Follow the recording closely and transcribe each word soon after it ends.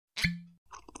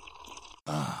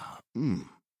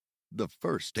The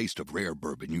first taste of rare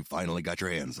bourbon you finally got your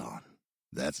hands on.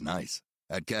 That's nice.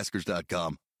 At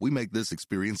Caskers.com, we make this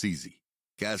experience easy.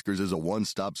 Caskers is a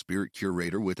one-stop spirit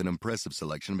curator with an impressive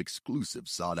selection of exclusive,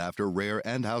 sought-after, rare,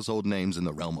 and household names in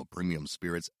the realm of premium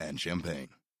spirits and champagne.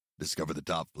 Discover the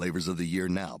top flavors of the year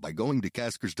now by going to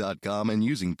Caskers.com and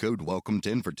using code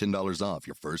WELCOME10 for $10 off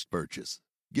your first purchase.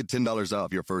 Get $10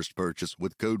 off your first purchase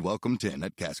with code WELCOME10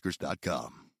 at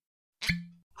Caskers.com.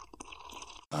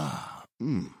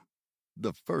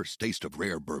 The first taste of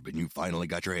rare bourbon you finally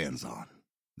got your hands on.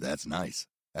 That's nice.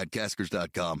 At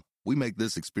Caskers.com, we make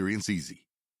this experience easy.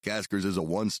 Caskers is a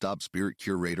one-stop spirit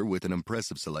curator with an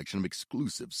impressive selection of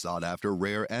exclusive, sought-after,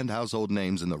 rare, and household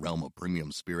names in the realm of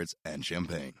premium spirits and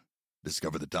champagne.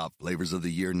 Discover the top flavors of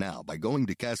the year now by going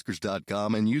to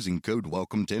Caskers.com and using code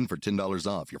WELCOME10 for $10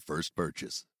 off your first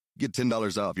purchase. Get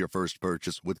 $10 off your first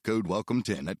purchase with code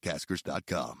WELCOME10 at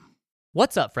Caskers.com.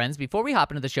 What's up, friends? Before we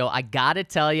hop into the show, I gotta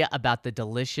tell you about the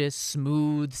delicious,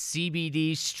 smooth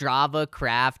CBD Strava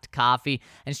Craft Coffee.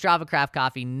 And Strava Craft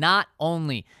Coffee not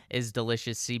only is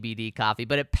delicious CBD coffee,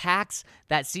 but it packs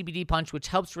that CBD punch, which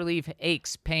helps relieve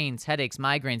aches, pains, headaches,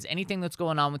 migraines, anything that's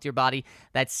going on with your body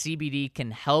that CBD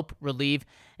can help relieve.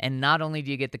 And not only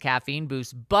do you get the caffeine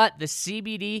boost, but the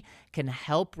CBD can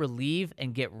help relieve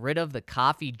and get rid of the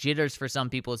coffee jitters for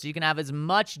some people. So you can have as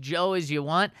much Joe as you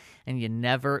want, and you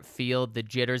never feel the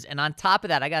jitters. And on top of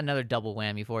that, I got another double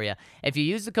whammy for you. If you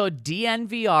use the code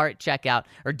DNVR at checkout,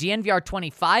 or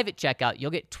DNVR25 at checkout, you'll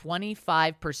get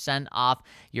 25% off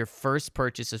your first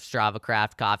purchase of Strava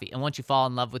Craft Coffee. And once you fall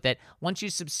in love with it, once you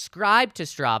subscribe to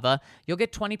Strava, you'll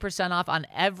get 20% off on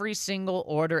every single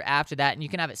order after that. And you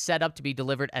can have it set up to be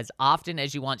delivered as often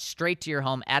as you want straight to your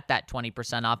home at that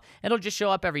 20% off. It'll just show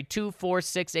up every 2, 4,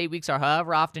 6, 8 weeks, or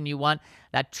however often you want.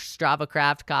 That Strava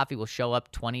Craft Coffee will show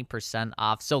up 20%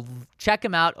 off. So check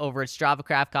them out over at Strava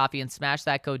Craft Coffee and smash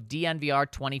that code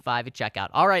DNVR25 at checkout.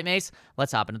 All right, Mace,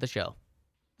 let's hop into the show.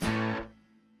 Number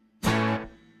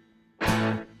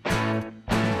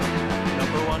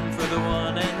one for the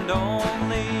one and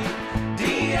only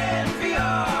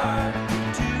DNVR.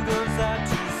 Two goes out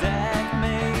to Zach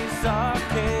Mace,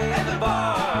 Arcade, and the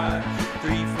bar.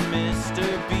 Three for Mr.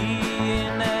 B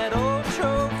in that old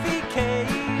trophy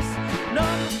case.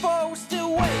 Number four, we're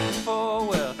still waiting for,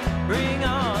 well, bring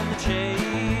on the chase.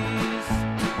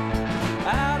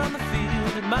 Out on the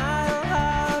field at Mile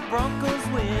High, Broncos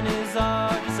win is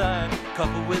our desire.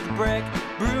 Coupled with a break,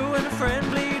 brew and a friend,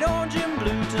 bleed orange and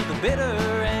blue to the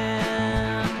bitter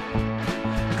end.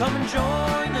 Come and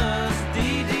join us,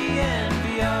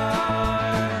 DNVR.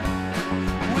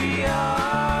 We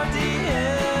are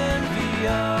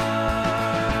DNVR.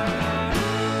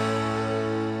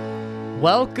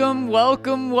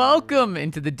 Welcome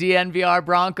into the DNVR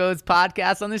Broncos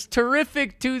podcast on this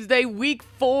terrific Tuesday. Week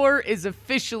 4 is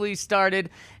officially started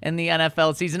in the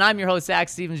NFL season. I'm your host, Zach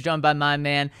Stevens, joined by my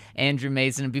man, Andrew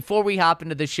Mason. And before we hop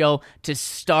into the show to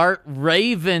start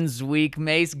Ravens week,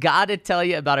 Mace, gotta tell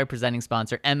you about our presenting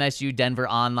sponsor, MSU Denver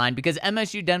Online, because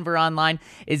MSU Denver Online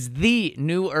is the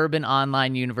new urban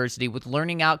online university with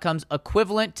learning outcomes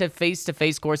equivalent to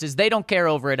face-to-face courses. They don't care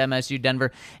over at MSU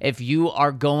Denver if you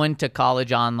are going to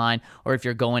college online or if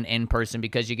you're going in person,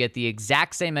 because you get the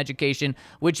exact same education,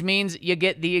 which means you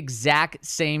get the exact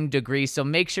same degree. So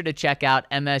make sure to check out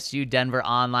MSU Denver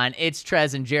Online. It's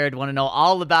Trez and Jared want to know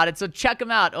all about it, so check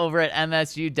them out over at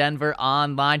MSU Denver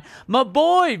Online. My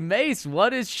boy, Mace,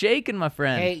 what is shaking, my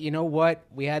friend? Hey, you know what?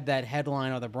 We had that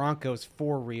headline on the Broncos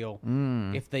for real.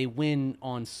 If they win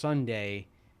on Sunday,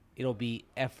 it'll be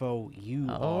FOUR.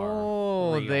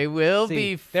 Oh, real. they will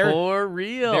be for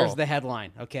real. There's the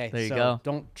headline. Okay, there you so go.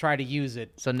 Don't try to use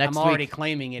it. So next I'm already week,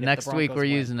 claiming it. Next week we're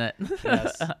using it.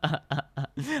 Yes.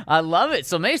 I love it.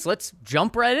 So Mace, let's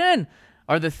jump right in.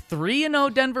 Are the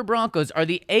 3-0 Denver Broncos, are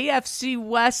the AFC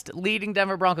West leading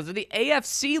Denver Broncos, are the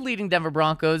AFC leading Denver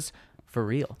Broncos for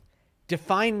real?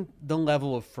 Define the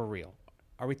level of for real.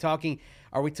 Are we talking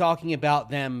about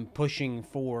them pushing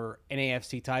for an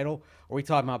AFC title, or are we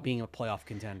talking about being a playoff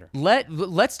contender?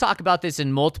 Let's talk about this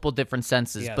in multiple different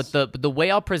senses, Yes. but the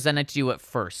way I'll present it to you at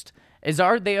first is,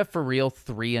 are they a for real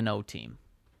 3-0 team?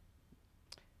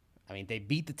 I mean, they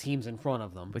beat the teams in front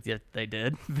of them. But yet they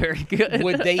did. Very good.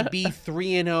 Would they be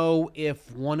 3-0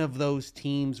 if one of those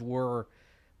teams were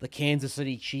the Kansas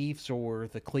City Chiefs or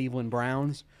the Cleveland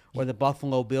Browns or the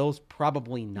Buffalo Bills?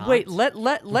 Probably not. Wait,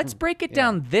 let's break it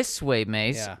down this way,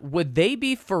 Mace. Yeah. Would they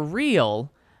be for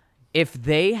real if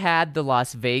they had the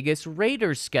Las Vegas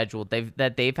Raiders schedule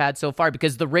that they've had so far,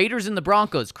 because the Raiders and the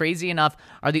Broncos, crazy enough,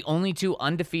 are the only 2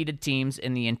 undefeated teams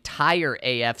in the entire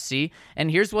AFC.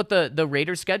 And here's what the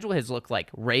Raiders schedule has looked like.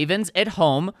 Ravens at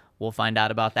home. We'll find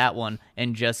out about that one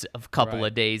in just a couple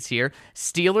of days here.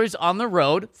 Steelers on the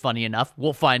road. Funny enough,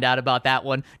 we'll find out about that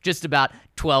one just about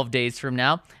 12 days from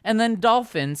now. And then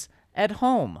Dolphins at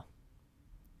home.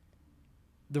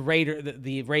 The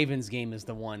Ravens game is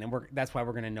the one, and that's why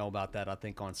we're going to know about that, I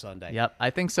think, on Sunday. Yep, I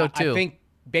think so too. I think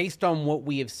based on what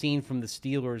we have seen from the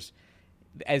Steelers,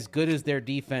 as good as their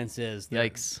defense is,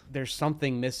 there's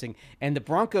something missing. And the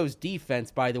Broncos' defense,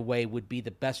 by the way, would be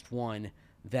the best one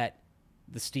that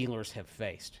the Steelers have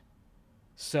faced.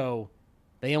 So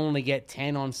they only get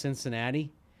 10 on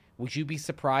Cincinnati. Would you be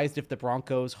surprised if the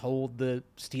Broncos hold the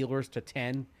Steelers to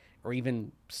 10? Or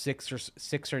even 6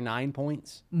 or 9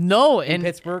 points? No, in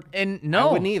Pittsburgh, and no,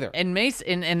 I wouldn't either. And Mace,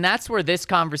 and that's where this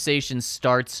conversation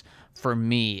starts for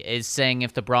me. Is saying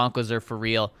if the Broncos are for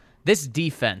real, this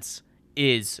defense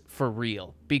is for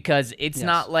real, because it's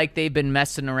not like they've been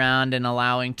messing around and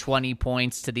allowing 20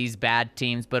 points to these bad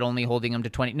teams, but only holding them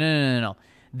to 20. No.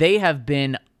 They have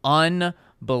been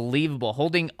unbelievable,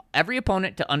 holding every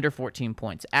opponent to under 14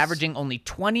 points, averaging only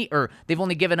 20, or they've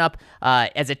only given up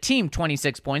as a team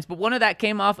 26 points, but one of that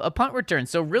came off a punt return.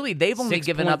 So really, they've only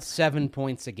given up 7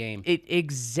 points a game.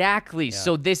 Exactly. Yeah.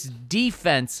 So this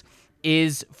defense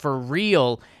is for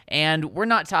real, and we're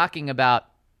not talking about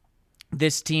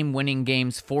this team winning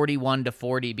games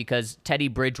 41-40 because Teddy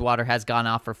Bridgewater has gone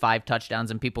off for 5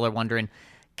 touchdowns, and people are wondering,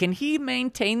 can he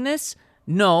maintain this?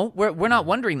 No, we're not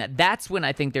wondering that. That's when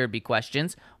I think there would be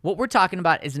questions. What we're talking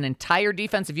about is an entire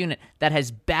defensive unit that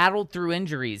has battled through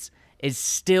injuries is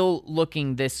still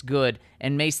looking this good.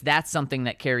 And Mace, that's something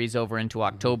that carries over into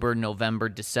October, November,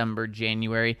 December,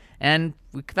 January, and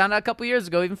we found out a couple years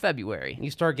ago, even February.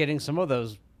 You start getting some of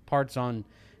those parts on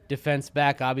defense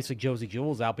back. Obviously, Josie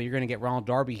Jewell's out, but you're going to get Ronald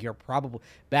Darby here probably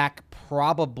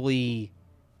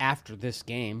after this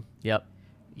game. Yep.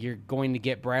 You're going to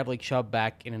get Bradley Chubb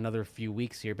back in another few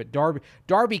weeks here. But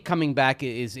Darby coming back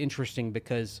is interesting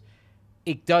because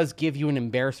it does give you an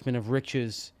embarrassment of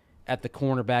riches at the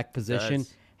cornerback position.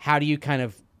 How do you kind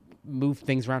of move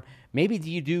things around? Maybe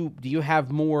do you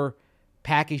have more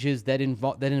packages that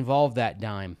involve that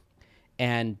dime?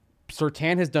 And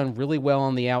Surtain has done really well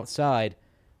on the outside,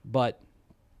 but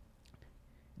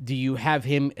do you have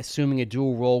him assuming a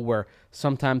dual role where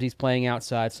sometimes he's playing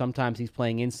outside, sometimes he's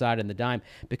playing inside in the dime?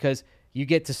 Because you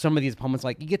get to some of these opponents,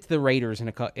 like you get to the Raiders in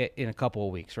a couple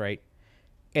of weeks, right?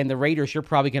 And the Raiders, you're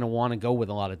probably going to want to go with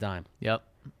a lot of dime. Yep.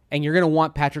 And you're going to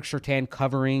want Patrick Surtain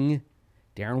covering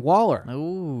Darren Waller.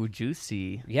 Oh,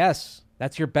 juicy. Yes,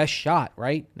 that's your best shot,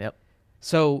 right? Yep.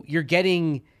 So you're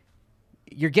getting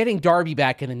Darby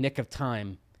back in the nick of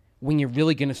time when you're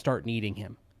really going to start needing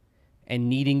him. And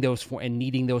needing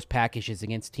those packages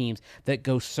against teams that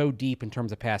go so deep in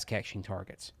terms of pass catching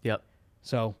targets. Yep.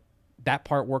 So that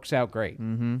part works out great.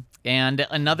 Mm-hmm. And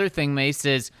another thing, Mace,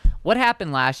 is what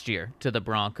happened last year to the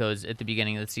Broncos at the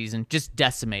beginning of the season, just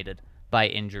decimated by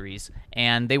injuries,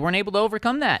 and they weren't able to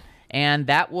overcome that. And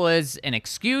that was an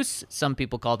excuse. Some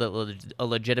people called it a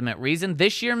legitimate reason.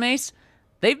 This year, Mace,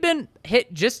 they've been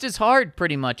hit just as hard,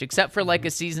 pretty much, except for like a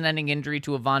season-ending injury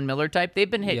to a Von Miller type. They've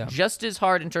been hit just as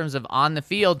hard in terms of on the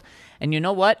field. And you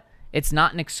know what? It's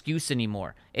not an excuse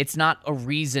anymore. It's not a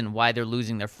reason why they're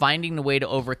losing. They're finding a way to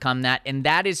overcome that, and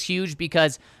that is huge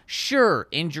because, sure,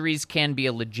 injuries can be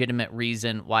a legitimate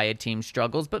reason why a team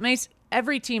struggles, but Mace,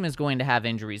 every team is going to have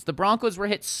injuries. The Broncos were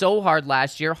hit so hard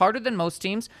last year, harder than most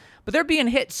teams, but they're being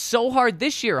hit so hard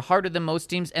this year, harder than most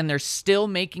teams, and they're still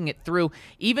making it through,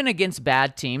 even against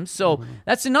bad teams. So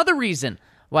that's another reason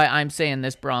why I'm saying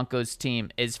this Broncos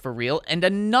team is for real. And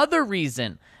another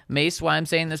reason, Mace, why I'm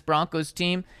saying this Broncos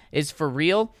team is for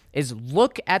real is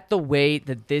look at the way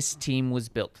that this team was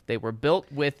built. They were built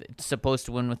supposed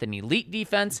to win with an elite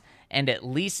defense and at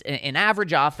least an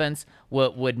average offense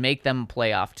would make them a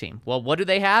playoff team. Well, what do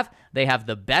they have? They have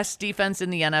the best defense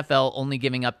in the NFL, only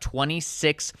giving up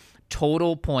 26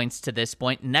 total points to this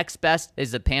point. Next best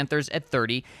is the Panthers at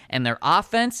 30, and their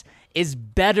offense is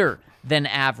better than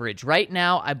average. Right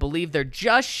now, I believe they're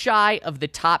just shy of the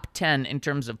top 10 in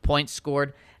terms of points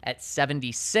scored at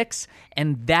 76,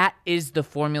 and that is the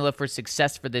formula for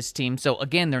success for this team. So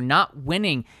again, they're not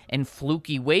winning in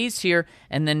fluky ways here.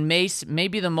 And then Mace,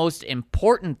 maybe the most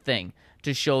important thing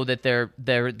to show that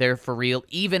they're for real,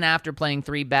 even after playing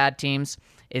 3 bad teams,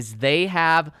 is they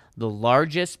have the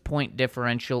largest point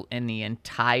differential in the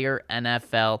entire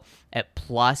NFL at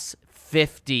plus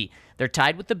 50. They're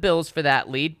tied with the Bills for that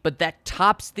lead, but that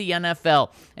tops the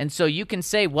NFL. And so you can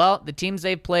say, well, the teams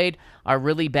they've played are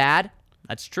really bad.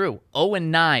 That's true.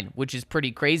 0-9, which is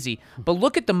pretty crazy. But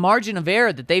look at the margin of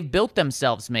error that they've built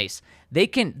themselves, Mace.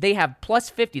 They have plus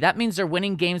 50. That means they're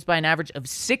winning games by an average of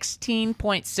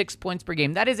 16.6 points per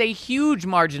game. That is a huge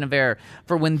margin of error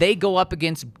for when they go up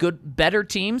against better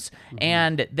teams,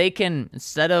 and they can,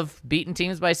 instead of beating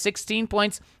teams by 16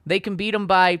 points, they can beat them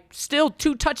by still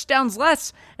 2 touchdowns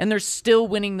less, and they're still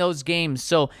winning those games.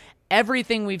 So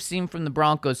everything we've seen from the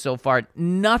Broncos so far,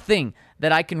 nothing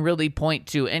that I can really point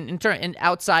to, and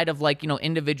outside of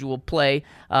individual play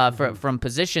from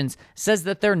positions, says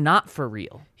that they're not for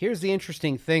real. Here's the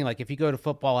interesting thing: if you go to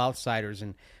Football Outsiders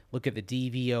and look at the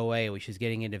DVOA, which is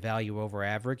getting into value over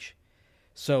average,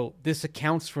 so this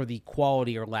accounts for the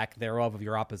quality or lack thereof of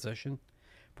your opposition.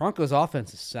 Broncos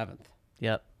offense is 7th.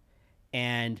 Yep.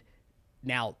 And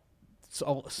now,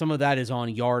 so some of that is on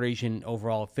yardage and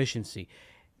overall efficiency.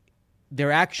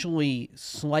 They're actually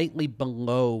slightly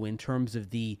below in terms of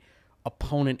the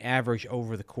opponent average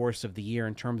over the course of the year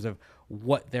in terms of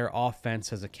what their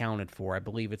offense has accounted for. I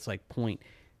believe it's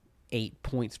 0.8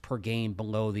 points per game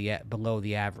below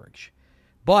the average.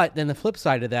 But then the flip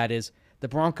side of that is the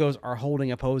Broncos are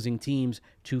holding opposing teams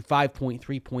to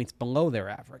 5.3 points below their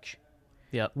average.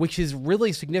 Yep. Which is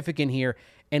really significant here,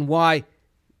 and why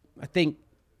I think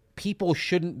people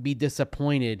shouldn't be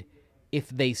disappointed if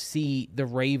they see the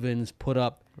Ravens put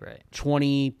up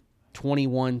 20,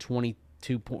 21,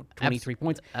 22, 23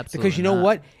 points. Absolutely because you know not.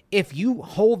 what? If you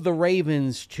hold the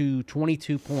Ravens to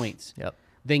 22 points,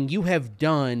 then you have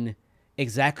done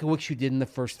exactly what you did in the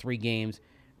first 3 games,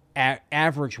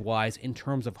 average-wise, in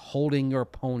terms of holding your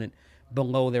opponent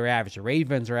below their average. The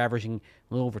Ravens are averaging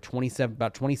a little over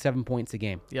about 27 points a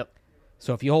game. Yep.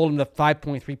 So if you hold them to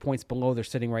 5.3 points below, they're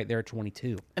sitting right there at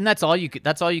 22. And that's all you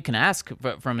can ask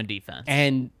from a defense.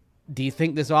 And do you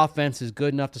think this offense is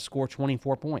good enough to score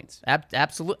 24 points?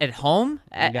 Absolutely. At home?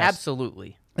 Yes.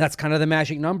 Absolutely. That's kind of the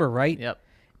magic number, right? Yep.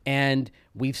 And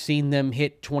we've seen them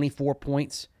hit 24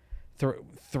 points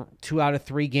 2 out of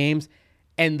 3 games.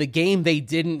 And the game they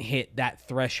didn't hit that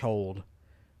threshold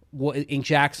in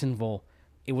Jacksonville,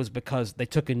 it was because they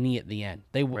took a knee at the end.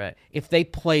 If they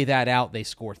play that out, they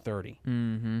score 30.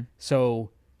 Mm-hmm.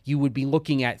 So you would be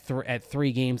looking at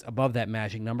 3 games above that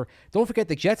magic number. Don't forget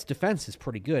the Jets' defense is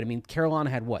pretty good. I mean, Carolina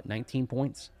had 19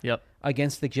 points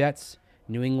against the Jets.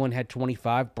 New England had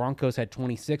 25. Broncos had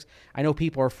 26. I know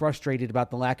people are frustrated about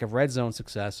the lack of red zone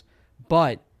success,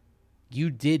 but you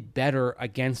did better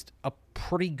against a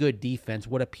pretty good defense,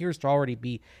 what appears to already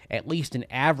be at least an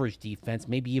average defense,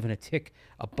 maybe even a tick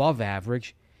above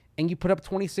average, and you put up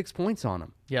 26 points on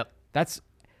them. Yep. That's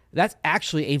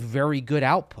actually a very good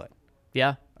output.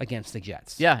 Yeah. Against the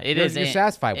Jets. Yeah, it is. You're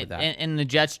satisfied with that. And the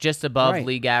Jets just above Right.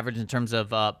 league average in terms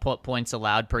of points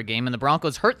allowed per game. And the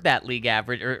Broncos hurt that league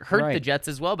average, or hurt the Jets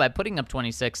as well by putting up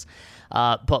 26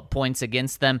 points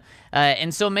against them.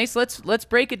 And so, Mace, let's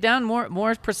break it down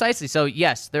more precisely. So,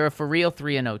 yes, they're a for real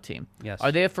 3-0 team. Yes.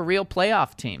 Are they a for real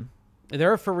playoff team?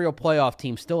 They're a for real playoff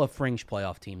team, still a fringe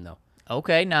playoff team, though.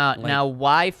 Okay, now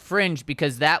why fringe?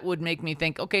 Because that would make me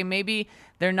think, okay, maybe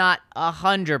they're not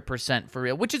 100% for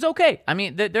real, which is okay. I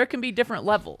mean, there can be different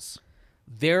levels.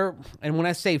 And when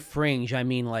I say fringe, I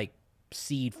mean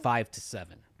seed 5 to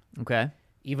 7. Okay.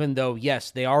 Even though,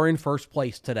 yes, they are in first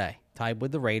place today, tied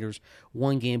with the Raiders,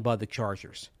 1 game above the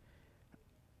Chargers.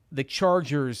 The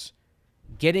Chargers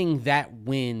getting that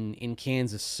win in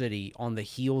Kansas City on the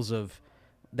heels of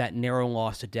that narrow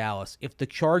loss to Dallas. If the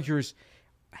Chargers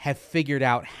have figured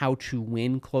out how to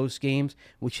win close games,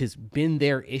 which has been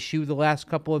their issue the last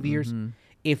couple of years,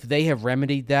 if they have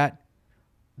remedied that,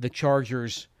 the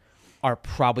Chargers are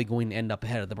probably going to end up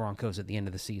ahead of the Broncos at the end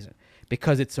of the season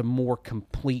because it's a more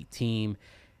complete team.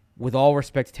 With all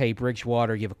respect to Teddy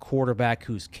Bridgewater, you have a quarterback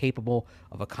who's capable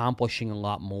of accomplishing a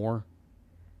lot more.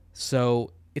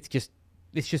 So it's just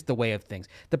the way of things.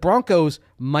 The Broncos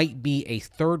might be a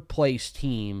third-place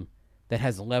team that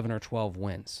has 11 or 12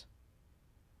 wins.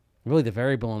 Really, the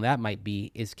variable in that might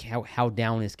be is how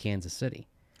down is Kansas City?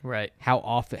 Right. How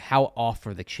off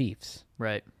are the Chiefs?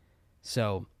 Right.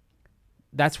 So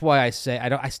that's why I say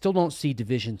I still don't see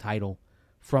division title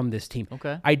from this team.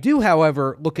 Okay. I do,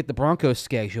 however, look at the Broncos'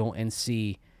 schedule and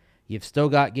see you've still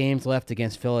got games left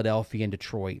against Philadelphia and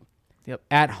Detroit. Yep.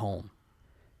 At home.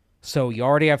 So you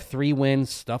already have 3 wins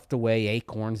stuffed away,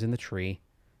 acorns in the tree.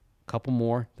 Couple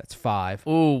more, that's 5.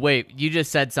 Ooh, wait, you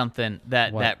just said something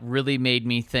that What? really made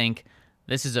me think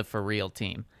this is a for real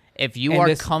team. If you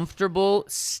are comfortable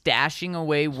stashing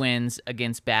away wins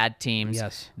against bad teams,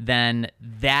 then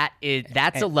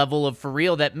that's a level of for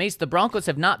real that Mace, the Broncos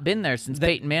have not been there since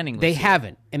Peyton Manning was They here.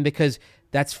 haven't. And because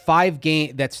that's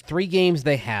 3 games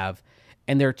they have,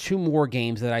 and there are 2 more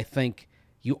games that I think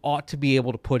you ought to be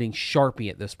able to put in Sharpie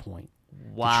at this point.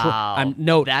 Wow.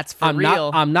 That's for I'm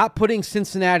real. I'm not putting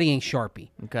Cincinnati in Sharpie.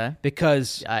 Okay.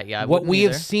 Because I what we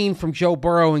either. have seen from Joe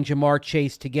Burrow and Jamar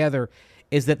Chase together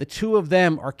is that the 2 of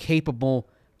them are capable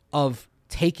of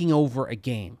taking over a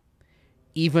game,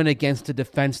 even against a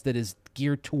defense that is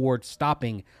geared towards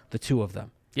stopping the 2 of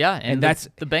them. Yeah, and that's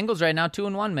the Bengals right now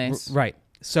 2-1, Mace. Right.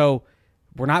 So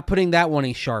we're not putting that one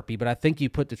in Sharpie, but I think you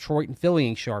put Detroit and Philly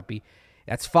in Sharpie.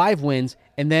 That's 5 wins,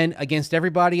 and then against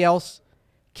everybody else,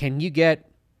 can you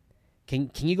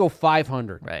go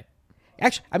 500? Right.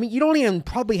 Actually, I mean, you don't even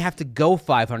probably have to go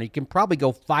 500. You can probably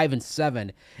go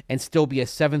 5-7 and still be a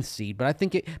 7th seed. But I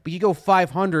think but you go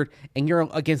 500 and you're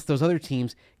against those other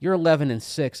teams, you're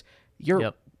 11-6.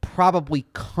 You're probably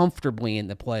comfortably in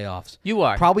the playoffs. You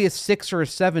are probably a 6 or a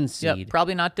 7 seed. Yep,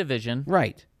 probably not division.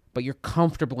 Right. But you're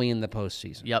comfortably in the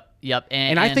postseason. Yep.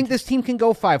 And I think this team can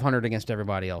go 500 against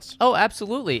everybody else. Oh,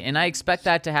 absolutely. And I expect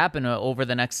that to happen over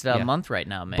the next month right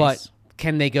now, Mace. But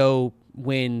can they go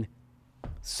win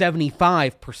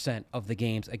 75% of the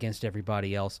games against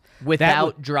everybody else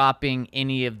without dropping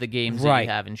any of the games that you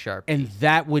have in Sharpie? And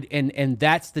that would and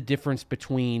that's the difference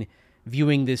between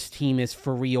viewing this team as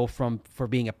for real for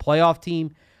being a playoff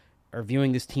team or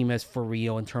viewing this team as for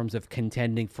real in terms of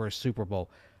contending for a Super Bowl.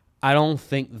 I don't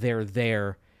think they're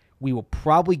there. We will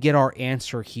probably get our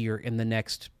answer here in the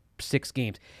next 6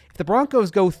 games. If the Broncos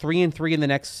go 3-3 in the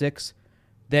next 6,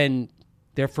 then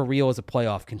they're for real as a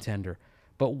playoff contender.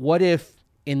 But what if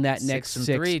in that next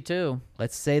 6-3 too?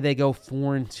 Let's say they go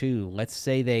 4-2. Let's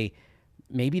say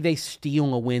maybe they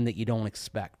steal a win that you don't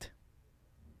expect.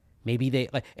 Maybe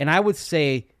and I would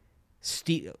say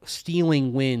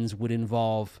stealing wins would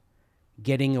involve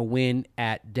getting a win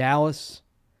at Dallas,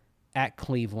 at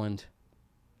Cleveland,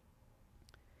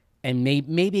 and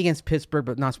maybe against Pittsburgh,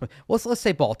 but not. Well, let's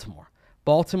say Baltimore,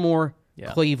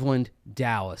 Cleveland,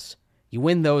 Dallas. You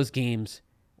win those games.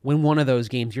 Win one of those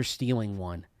games, you're stealing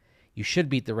one. You should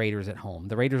beat the Raiders at home.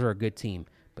 The Raiders are a good team,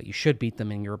 but you should beat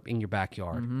them in your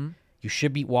backyard. Mm-hmm. You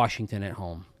should beat Washington at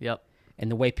home. Yep. And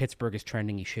the way Pittsburgh is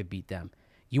trending, you should beat them.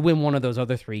 You win one of those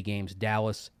other 3 games,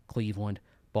 Dallas, Cleveland,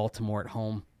 Baltimore at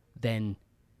home, then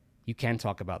you can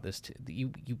talk about this.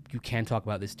 You can talk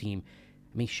about this team.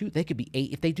 I mean, shoot, they could be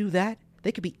 8. If they do that,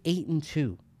 they could be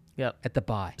 8-2. Yep. At the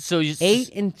bye. So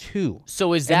 8-2.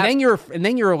 So is that? And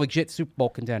then you're a legit Super Bowl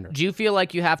contender. Do you feel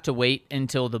like you have to wait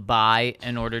until the bye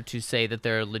in order to say that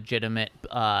they're a legitimate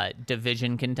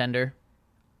division contender?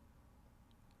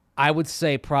 I would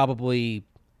say probably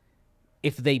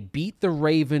if they beat the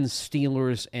Ravens,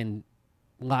 Steelers, and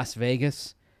Las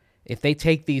Vegas, if they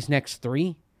take these next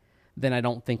 3, then I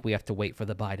don't think we have to wait for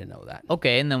the bye to know that.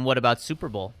 Okay, and then what about Super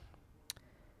Bowl?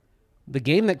 The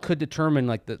game that could determine,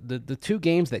 like the 2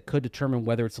 games that could determine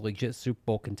whether it's a legit Super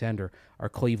Bowl contender are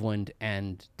Cleveland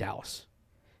and Dallas.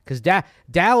 Because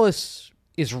Dallas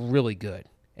is really good.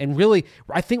 And really,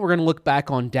 I think we're going to look back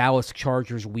on Dallas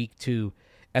Chargers Week 2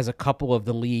 as a couple of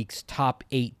the league's top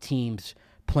 8 teams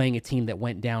playing a team that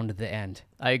went down to the end.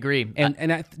 I agree.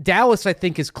 And Dallas, I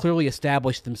think, has clearly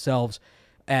established themselves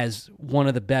as one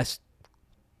of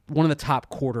the top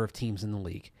quarter of teams in the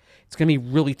league. It's going to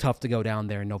be really tough to go down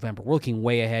there in November. We're looking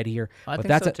way ahead here, but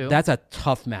that's a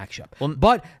tough matchup. Well,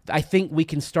 but I think we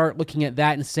can start looking at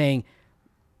that and saying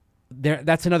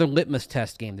that's another litmus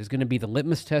test game. There's going to be the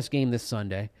litmus test game this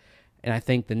Sunday, and I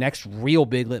think the next real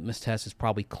big litmus test is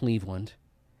probably Cleveland.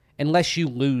 Unless you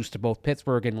lose to both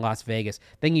Pittsburgh and Las Vegas,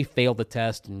 then you fail the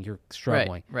test and you're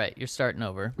struggling. Right. You're starting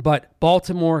over. But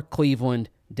Baltimore, Cleveland,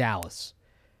 Dallas,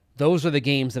 those are the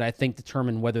games that I think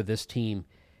determine whether this team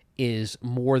is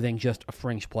more than just a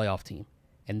fringe playoff team.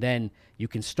 And then you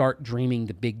can start dreaming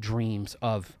the big dreams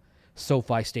of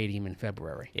SoFi Stadium in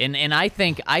February. And I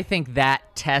think that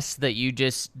test that you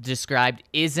just described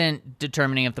isn't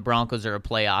determining if the Broncos are a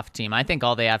playoff team. I think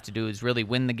all they have to do is really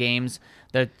win the games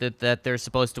that they're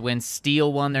supposed to win,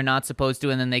 steal one they're not supposed to,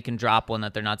 and then they can drop one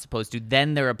that they're not supposed to.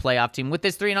 Then they're a playoff team. With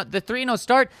this 3-0, the 3-0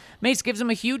 start, Mace gives them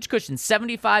a huge cushion.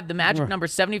 75, the magic number,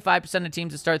 75% of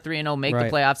teams that start 3-0 make the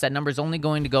playoffs. That number is only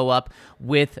going to go up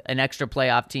with an extra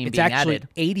playoff team being added.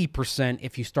 It's actually 80%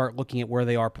 if you start looking at where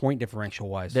they are point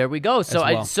differential-wise. There we go.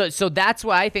 So so that's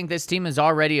why I think this team is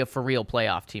already a for real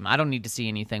playoff team. I don't need to see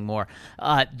anything more.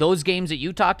 Those games that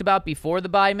you talked about before the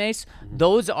bye, Mace,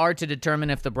 those are to determine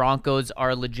if the Broncos are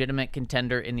a legitimate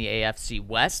contender in the AFC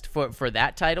West for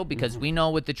that title, because we know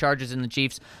with the Chargers and the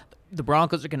Chiefs, the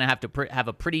Broncos are going to have to have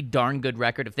a pretty darn good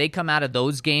record. If they come out of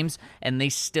those games and they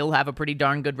still have a pretty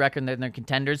darn good record, then they're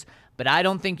contenders. But I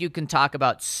don't think you can talk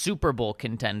about Super Bowl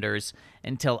contenders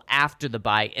until after the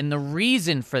bye. And the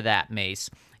reason for that, Mace,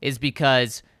 is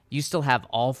because you still have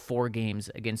all 4 games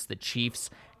against the Chiefs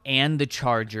and the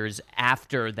Chargers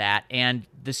after that. And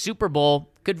the Super Bowl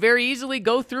could very easily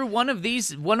go through one of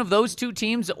those 2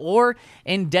 teams or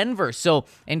in Denver. So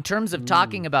in terms of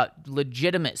talking about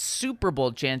legitimate Super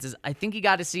Bowl chances, I think you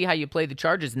got to see how you play the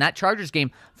Chargers. And that Chargers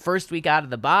game, first week out of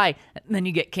the bye, and then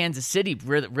you get Kansas City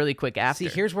really, really quick after. See,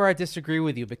 here's where I disagree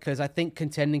with you, because I think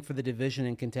contending for the division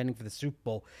and contending for the Super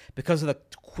Bowl, because of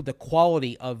the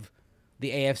quality of the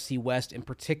AFC West, in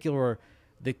particular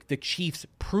the Chiefs'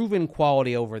 proven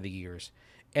quality over the years,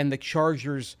 and the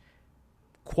Chargers'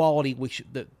 quality,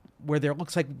 where there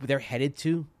looks like they're headed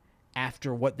to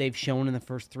after what they've shown in the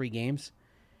first 3 games,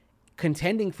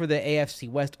 contending for the AFC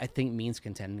West, I think, means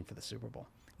contending for the Super Bowl.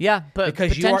 Yeah, but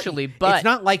because potentially, but it's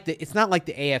not like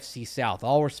the AFC South.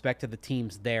 All respect to the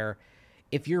teams there.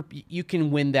 If you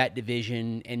can win that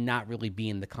division and not really be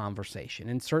in the conversation,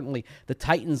 and certainly the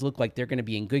Titans look like they're going to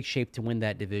be in good shape to win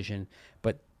that division,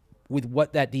 but with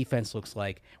what that defense looks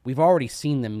like, we've already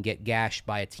seen them get gashed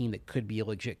by a team that could be a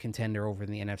legit contender over in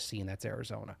the NFC, and that's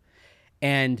Arizona.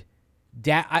 And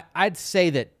I'd say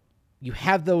that you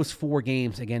have those 4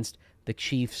 games against the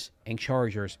Chiefs and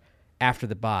Chargers after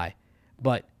the bye,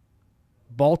 but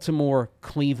Baltimore,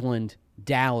 Cleveland,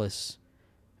 Dallas,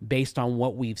 based on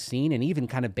what we've seen, and even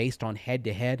kind of based on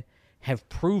head-to-head, have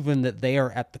proven that they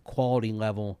are at the quality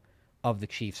level of the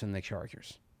Chiefs and the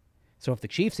Chargers. So if the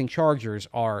Chiefs and Chargers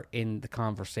are in the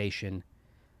conversation,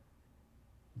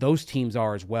 those teams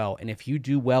are as well. And if you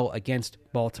do well against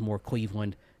Baltimore,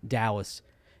 Cleveland, Dallas,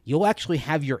 you'll actually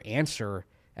have your answer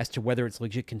as to whether it's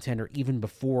legit contender even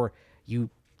before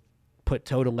you put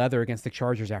toe to leather against the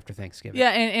Chargers after Thanksgiving. Yeah,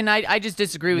 and I just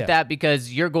disagree with that,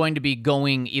 because you're going to be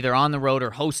going either on the road or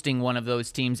hosting one of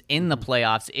those teams in the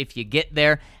playoffs if you get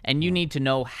there, and you need to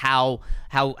know how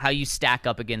you stack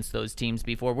up against those teams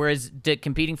before. Whereas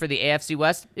competing for the AFC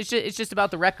West, it's just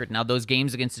about the record. Now, those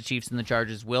games against the Chiefs and the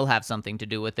Chargers will have something to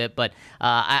do with it, but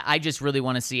I just really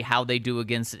want to see how they do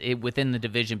against it within the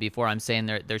division before I'm saying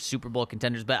they're Super Bowl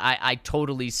contenders. But I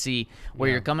totally see where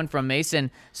you're coming from, Mason.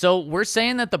 So we're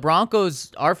saying that the Broncos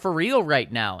are for real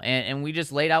right now, and we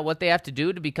just laid out what they have to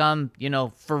do to become,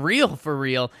 for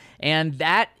real. And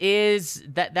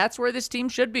that's where this team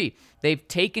should be. They've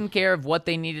taken care of what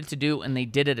they needed to do, and they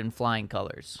did it in flying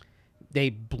colors. They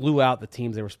blew out the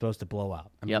teams they were supposed to blow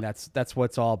out. I mean, that's what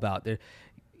it's all about.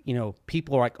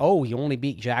 People are like, "Oh, you only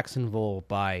beat Jacksonville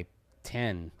by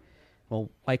 10."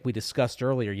 Well, like we discussed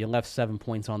earlier, you left 7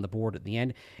 points on the board at the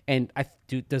end. And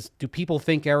do people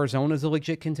think Arizona's a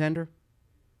legit contender?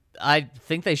 I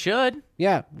think they should.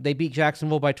 Yeah, they beat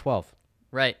Jacksonville by 12.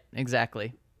 Right,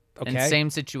 exactly. Okay. And same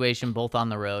situation, both on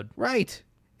the road. Right.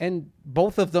 And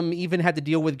both of them even had to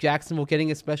deal with Jacksonville getting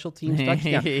a special teams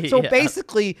touchdown. So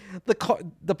basically,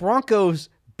 the Broncos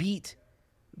beat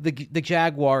the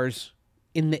Jaguars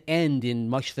in the end in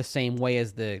much the same way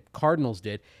as the Cardinals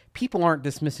did. People aren't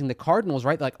dismissing the Cardinals,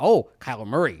 right? Like, oh, Kyler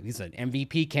Murray, he's an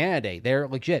MVP candidate. They're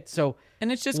legit. So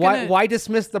and it's just why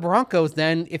dismiss the Broncos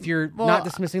then if you're not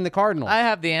dismissing the Cardinals? I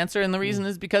have the answer, and the reason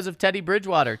is because of Teddy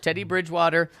Bridgewater. Teddy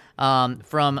Bridgewater,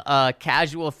 from a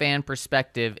casual fan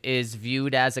perspective, is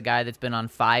viewed as a guy that's been on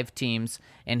 5 teams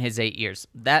in his 8 years.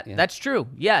 That's true.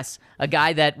 Yes, a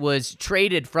guy that was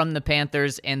traded from the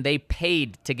Panthers, and they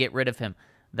paid to get rid of him.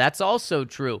 That's also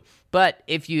true. But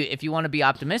if you want to be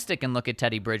optimistic and look at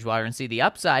Teddy Bridgewater and see the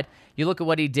upside, you look at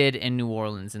what he did in New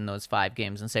Orleans in those 5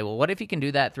 games and say, well, what if he can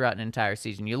do that throughout an entire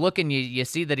season? You look and you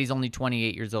see that he's only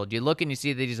 28 years old. You look and you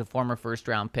see that he's a former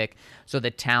first-round pick, so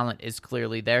the talent is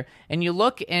clearly there. And you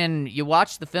look and you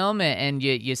watch the film and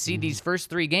you see these first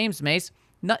 3 games, Mace.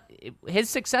 His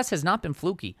success has not been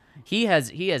fluky. He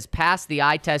has passed the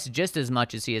eye test just as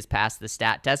much as he has passed the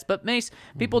stat test. But Mace,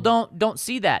 people don't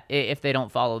see that if they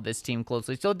don't follow this team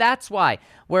closely. So that's why.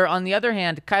 Where on the other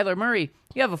hand, Kyler Murray,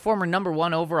 you have a former number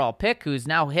 1 overall pick who's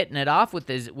now hitting it off with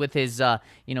his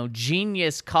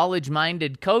genius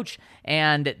college-minded coach,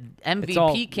 and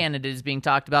MVP candidate is being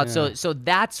talked about. Yeah. So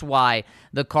that's why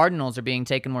the Cardinals are being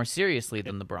taken more seriously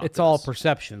than the Broncos. It's all a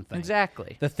perception thing.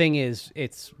 Exactly. The thing is,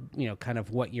 it's kind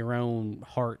of what your own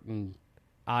heart and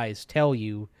eyes tell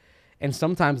you, and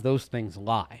sometimes those things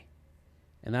lie.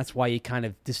 And that's why you kind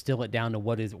of distill it down to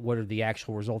what are the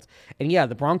actual results. And yeah,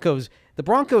 the Broncos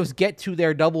get to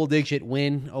their double-digit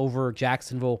win over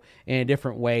Jacksonville in a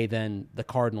different way than the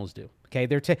Cardinals do. Okay,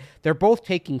 they're both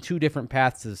taking 2 different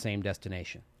paths to the same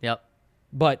destination. Yep.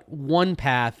 But one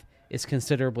path is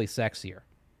considerably sexier.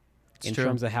 in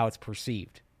terms of how it's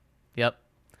perceived. Yep.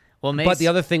 Well, Mace, but the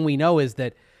other thing we know is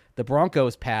that the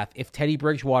Broncos' path, if Teddy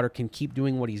Bridgewater can keep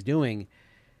doing what he's doing,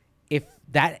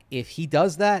 if he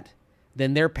does that,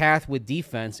 then their path with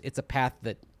defense, it's a path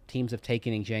that teams have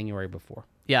taken in January before.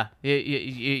 Yeah,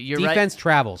 you're right. Defense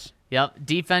travels. Yep,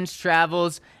 defense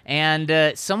travels,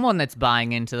 and someone that's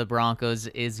buying into the Broncos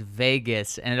is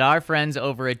Vegas. And our friends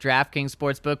over at DraftKings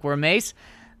Sportsbook, where Mace,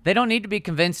 they don't need to be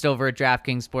convinced over at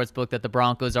DraftKings Sportsbook that the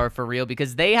Broncos are for real,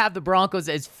 because they have the Broncos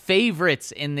as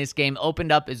favorites in this game,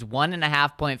 opened up as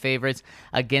 1.5-point favorites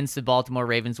against the Baltimore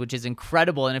Ravens, which is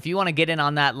incredible. And if you want to get in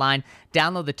on that line,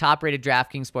 download the top-rated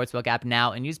DraftKings Sportsbook app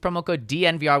now and use promo code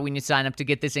DNVR when you sign up to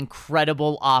get this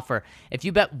incredible offer. If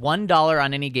you bet $1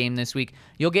 on any game this week,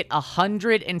 you'll get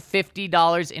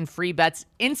 $150 in free bets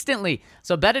instantly.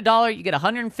 So bet $1, you get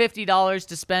 $150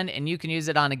 to spend, and you can use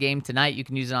it on a game tonight. You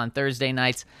can use it on Thursday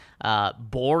nights.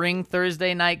 Boring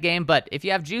Thursday night game, but if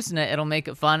you have juice in it, it'll make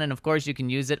it fun. And of course, you can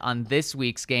use it on this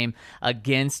week's game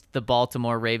against the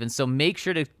Baltimore Ravens. So make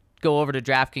sure to go over to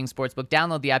DraftKings Sportsbook,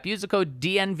 download the app, use the code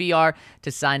DNVR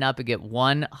to sign up and get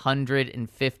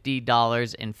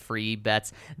 $150 in free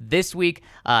bets this week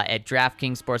at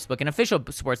DraftKings Sportsbook, an official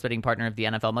sports betting partner of the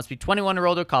NFL. Must be 21 or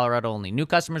older, Colorado only. New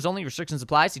customers only. Restrictions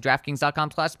apply. See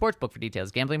DraftKings.com/sportsbook for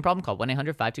details. Gambling problem? Call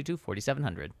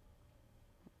 1-800-522-4700.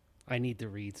 I need the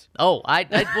reads. Oh,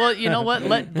 well, you know what?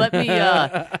 Let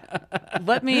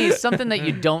me. Something that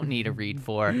you don't need a read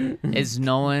for is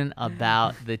knowing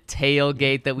about the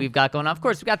tailgate that we've got going on. Of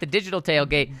course, we've got the digital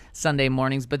tailgate Sunday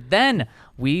mornings, but then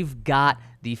we've got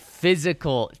the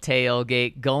physical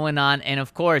tailgate going on, and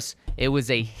of course, it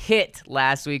was a hit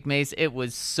last week, Mace. It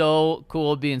was so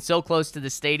cool being so close to the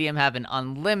stadium, having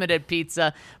unlimited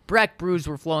pizza. Breck Brews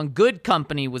were flowing. Good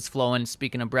Company was flowing.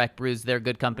 Speaking of Breck Brews, their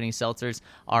Good Company seltzers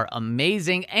are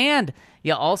amazing. And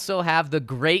you also have the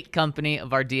great company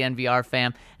of our DNVR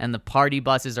fam, and the party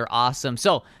buses are awesome.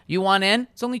 So you want in?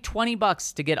 It's only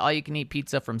 $20 to get all-you-can-eat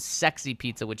pizza from Sexy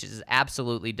Pizza, which is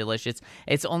absolutely delicious.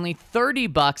 It's only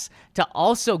 $30 to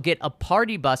also get a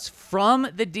party bus from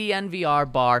the DNVR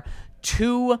bar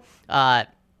to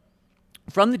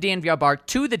from the DNVR bar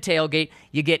to the tailgate.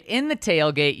 You get in the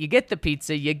tailgate, you get the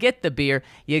pizza, you get the beer,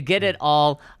 you get it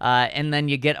all, and then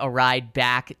you get a ride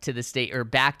back to the state or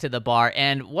back to the bar.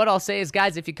 And what I'll say is,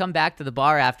 guys, if you come back to the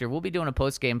bar after, we'll be doing a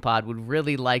post-game pod. Would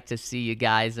really like to see you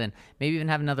guys and maybe even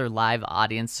have another live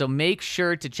audience. So make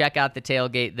sure to check out the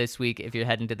tailgate this week if you're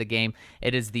heading to the game.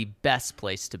 It is the best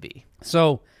place to be.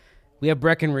 So we have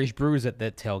Breckenridge Brews at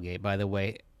that tailgate, by the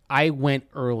way. I went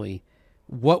early.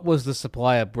 What was the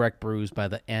supply of Breck Brews by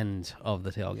the end of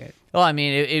the tailgate? Oh, I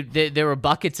mean, there were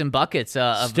buckets and buckets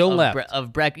of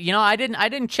Breck. You know, I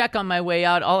didn't check on my way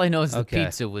out. All I know is the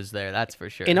pizza was there. That's for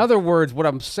sure. In other words, what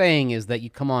I'm saying is that you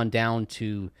come on down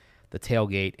to the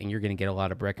tailgate and you're going to get a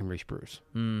lot of Breckenridge Brews.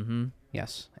 Mm-hmm.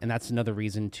 Yes, and that's another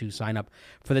reason to sign up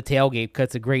for the tailgate, because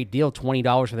it's a great deal.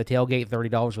 $20 for the tailgate,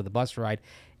 $30 for the bus ride.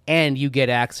 And you get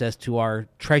access to our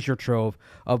treasure trove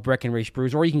of Breckenridge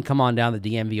Brews, or you can come on down to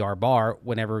the DNVR bar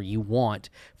whenever you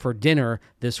want for dinner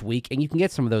this week, and you can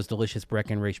get some of those delicious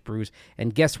Breckenridge Brews.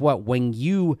 And guess what? When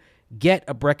you get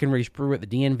a Breckenridge Brew at the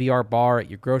DNVR bar,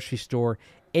 at your grocery store,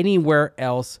 anywhere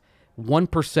else,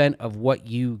 1% of what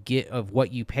you get, of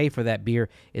what you pay for that beer,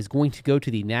 is going to go to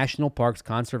the National Parks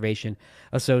Conservation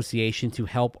Association to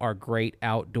help our great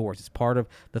outdoors. It's part of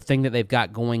the thing that they've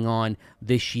got going on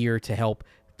this year to help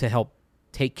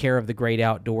take care of the great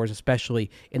outdoors,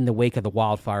 especially in the wake of the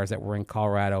wildfires that were in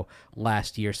Colorado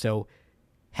last year. So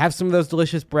have some of those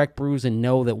delicious Breck Brews and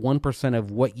know that 1% of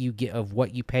what you get, of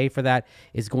what you pay for that,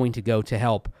 is going to go to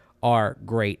help our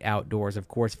great outdoors. Of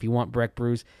course, if you want Breck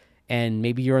Brews and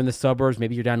maybe you're in the suburbs,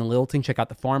 maybe you're down in Littleton, check out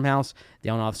the Farmhouse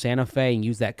down off Santa Fe and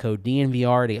use that code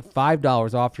DNVR to get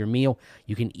 $5 off your meal.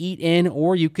 You can eat in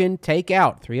or you can take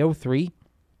out.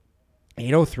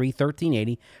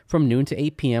 303-803-1380 from noon to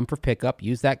 8 p.m. for pickup.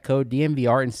 Use that code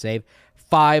DNVR and save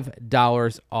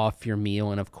 $5 off your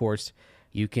meal. And, of course,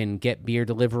 you can get beer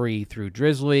delivery through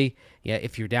Drizzly. Yeah,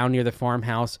 if you're down near the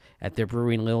Farmhouse at their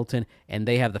brewery in Littleton, and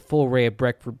they have the full array of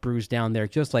Breck Brews down there,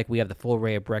 just like we have the full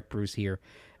array of Breck Brews here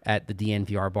at the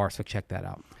DNVR bar. So check that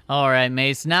out. All right,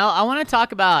 Mace. Now I want to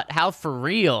talk about how for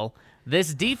real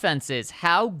this defense is.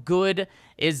 How good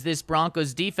is this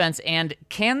Broncos defense, and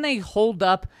can they hold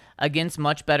up against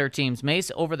much better teams?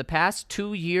 Mace, over the past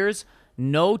 2 years,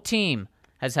 no team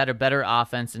has had a better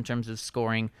offense in terms of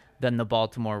scoring than the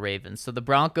Baltimore Ravens. So the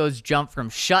Broncos jumped from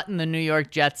shutting the New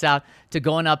York Jets out to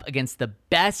going up against the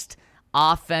best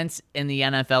offense in the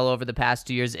NFL over the past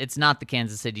 2 years, it's not the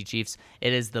Kansas City Chiefs.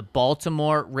 It is the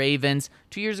Baltimore Ravens.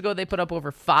 2 years ago, they put up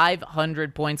over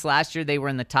 500 points. Last year, they were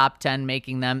in the top 10,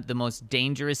 making them the most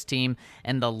dangerous team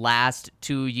in the last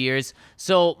 2 years.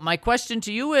 So my question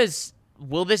to you is,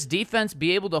 will this defense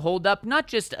be able to hold up, not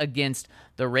just against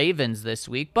the Ravens this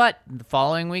week, but the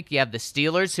following week you have the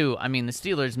Steelers, who, I mean, the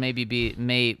Steelers may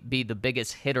be the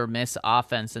biggest hit or miss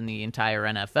offense in the entire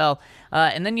NFL.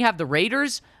 And then you have the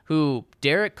Raiders, who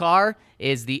Derek Carr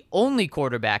is the only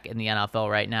quarterback in the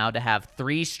NFL right now to have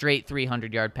 3 straight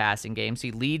 300-yard passing games.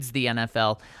 He leads the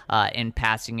NFL in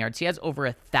passing yards. He has over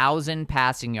 1,000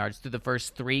 passing yards through the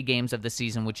first 3 games of the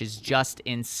season, which is just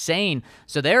insane.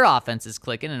 So their offense is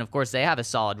clicking, and of course they have a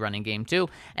solid running game too.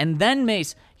 And then,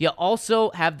 Mace, you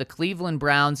also have the Cleveland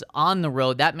Browns on the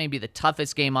road. That may be the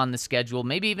toughest game on the schedule,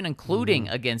 maybe even including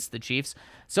against the Chiefs.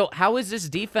 So how is this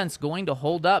defense going to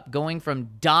hold up, going from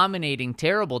dominating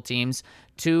terrible teams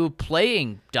to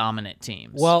playing dominant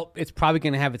teams? Well, it's probably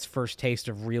going to have its first taste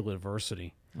of real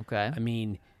adversity. Okay. I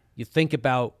mean, you think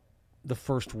about the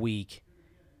first week,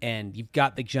 and you've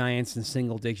got the Giants in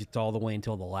single digits all the way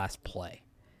until the last play.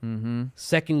 Mm-hmm.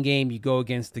 Second game, you go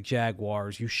against the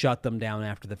Jaguars. You shut them down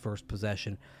after the first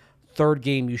possession. Third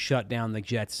game, you shut down the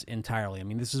Jets entirely. I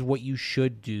mean, this is what you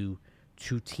should do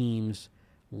to teams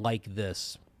like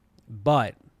this.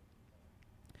 But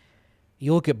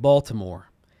you look at Baltimore,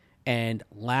 and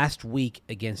last week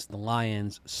against the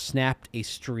Lions snapped a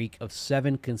streak of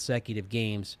 7 consecutive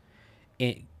games,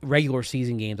 regular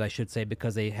season games, I should say,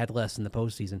 because they had less in the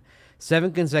postseason.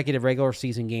 7 consecutive regular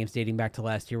season games dating back to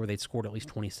last year where they'd scored at least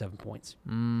 27 points.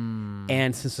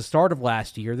 And since the start of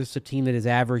last year, this is a team that is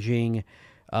averaging,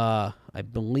 I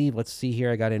believe, let's see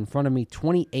here, I got it in front of me,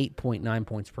 28.9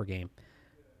 points per game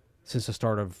since the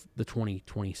start of the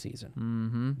 2020 season.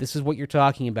 Mm-hmm. This is what you're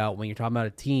talking about when you're talking about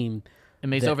a team. It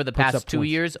makes over the past 2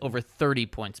 years over 30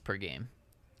 points per game.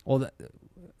 Well,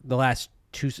 the last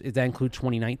 2, does that include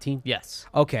 2019? Yes.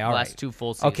 Okay, all right. Last 2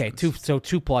 full seasons. Okay,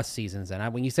 2+ seasons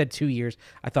then. When you said 2 years,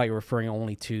 I thought you were referring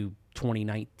only to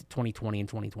 2020 and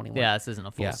 2021. Yeah, this isn't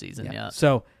a full season yet.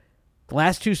 So the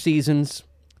last 2 seasons,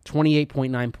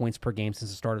 28.9 points per game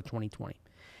since the start of 2020.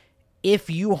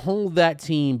 If you hold that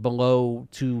team below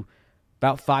to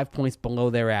about 5 points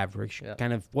below their average,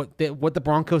 kind of what the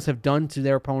Broncos have done to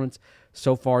their opponents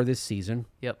so far this season,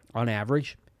 on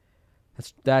average,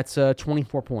 that's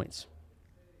 24 points.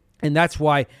 And that's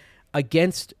why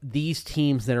against these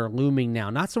teams that are looming now,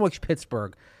 not so much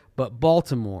Pittsburgh, but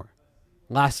Baltimore,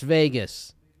 Las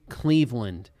Vegas,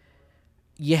 Cleveland,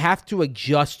 you have to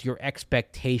adjust your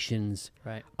expectations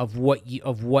of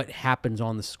what happens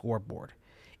on the scoreboard.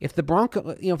 If the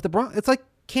Broncos, it's like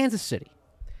Kansas City.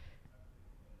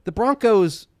 The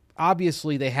Broncos,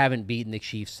 obviously, they haven't beaten the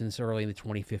Chiefs since early in the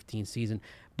 2015 season.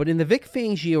 But in the Vic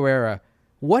Fangio era,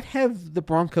 what have the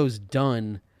Broncos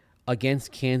done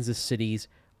against Kansas City's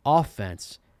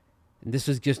offense? And this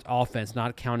is just offense, not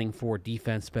accounting for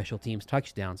defense, special teams,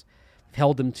 touchdowns.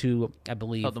 Held them to, I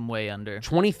believe, held them way under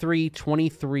 23,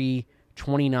 23,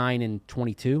 29, and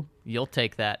 22. You'll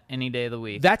take that any day of the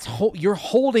week. You're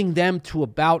holding them to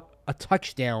about a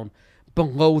touchdown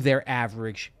below their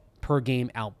average per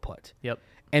game output. Yep.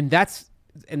 And that's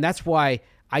why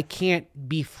I can't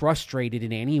be frustrated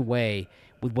in any way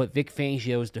with what Vic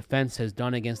Fangio's defense has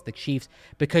done against the Chiefs,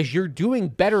 because you're doing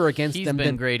better against them He's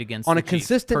been great against on the a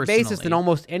consistent Chiefs, basis than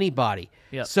almost anybody.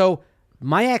 Yep. So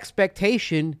my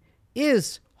expectation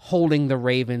is holding the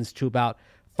Ravens to about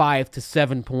 5 to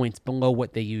 7 points below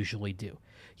what they usually do.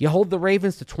 You hold the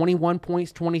Ravens to 21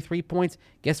 points, 23 points,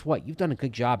 guess what? You've done a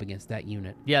good job against that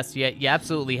unit. Yes, you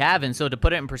absolutely have. And so to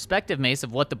put it in perspective, Mace,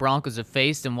 of what the Broncos have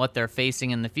faced and what they're facing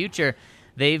in the future,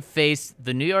 they've faced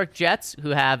the New York Jets, who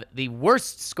have the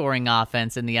worst scoring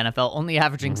offense in the NFL, only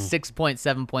averaging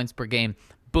 6.7 points per game.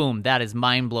 Boom, that is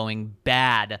mind-blowing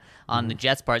bad on the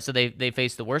Jets' part. So they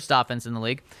faced the worst offense in the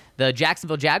league. The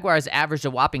Jacksonville Jaguars averaged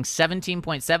a whopping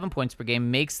 17.7 points per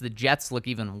game, makes the Jets look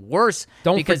even worse.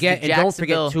 Don't forget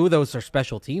 2 of those are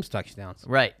special teams touchdowns.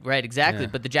 Right, exactly. Yeah.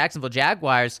 But the Jacksonville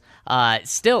Jaguars,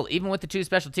 still, even with the 2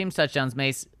 special teams touchdowns,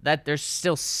 Mace, that they're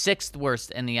still 6th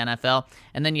worst in the NFL.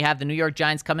 And then you have the New York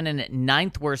Giants coming in at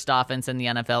 9th worst offense in the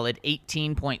NFL at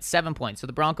 18.7 points. So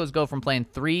the Broncos go from playing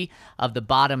 3 of the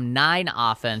bottom 9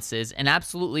 offenses and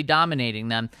absolutely dominating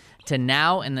them to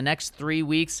now, in the next 3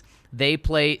 weeks, they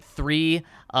play 3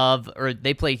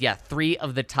 3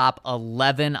 of the top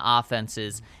 11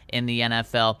 offenses in the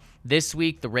NFL. This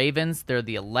week, the Ravens, they're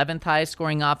the 11th highest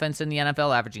scoring offense in the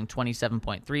NFL, averaging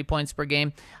 27.3 points per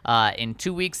game. In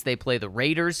 2 weeks, they play the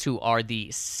Raiders, who are the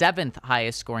 7th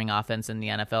highest scoring offense in the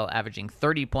NFL, averaging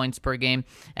 30 points per game.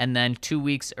 And then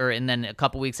a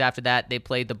couple weeks after that, they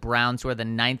play the Browns, who are the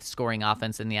 9th scoring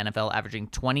offense in the NFL, averaging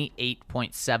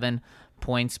 28.7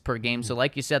 points per game. So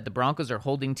like you said, the Broncos are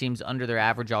holding teams under their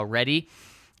average already.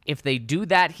 If they do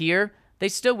that here, they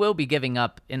still will be giving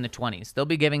up in the 20s. They'll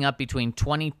be giving up between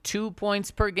 22 points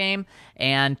per game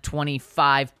and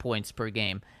 25 points per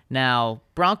game. Now,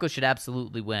 Broncos should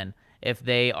absolutely win if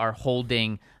they are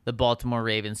holding the Baltimore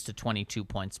Ravens to 22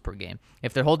 points per game.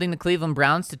 If they're holding the Cleveland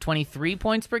Browns to 23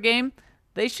 points per game,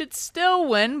 they should still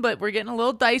win, but we're getting a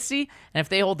little dicey. And if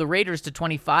they hold the Raiders to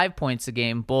 25 points a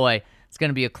game, boy, it's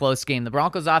going to be a close game. The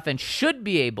Broncos offense should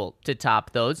be able to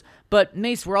top those. But,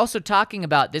 Mace, we're also talking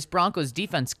about this Broncos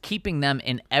defense keeping them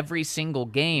in every single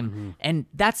game, and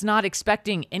that's not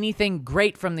expecting anything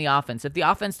great from the offense. If the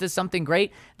offense does something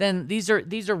great, then these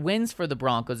are wins for the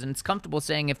Broncos, and it's comfortable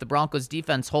saying if the Broncos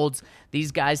defense holds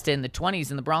these guys to in the 20s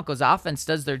and the Broncos offense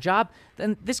does their job,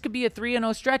 then this could be a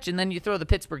 3-0 stretch, and then you throw the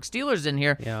Pittsburgh Steelers in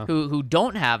here who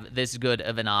don't have this good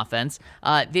of an offense.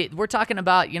 We're talking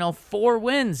about, 4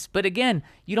 wins, but again,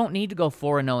 you don't need to go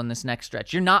 4-0 in this next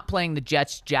stretch. You're not playing the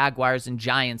Jets, Jaguars, and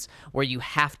Giants where you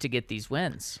have to get these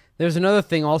wins. There's another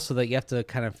thing also that you have to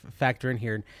kind of factor in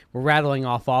here. We're rattling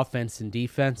off offense and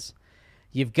defense.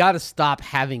 You've got to stop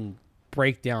having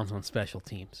breakdowns on special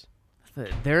teams.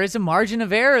 There is a margin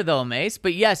of error, though, Mace.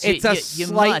 But yes, it's a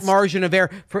slight margin of error.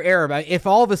 If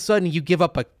all of a sudden you give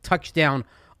up a touchdown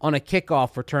on a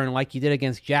kickoff return like you did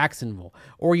against Jacksonville,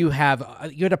 or you had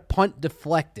a punt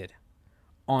deflected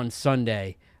on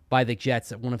Sunday by the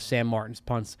Jets at one of Sam Martin's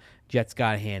punts, Jets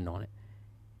got a hand on it.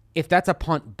 If that's a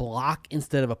punt block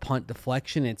instead of a punt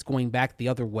deflection and it's going back the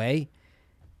other way,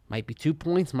 might be 2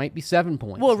 points, might be 7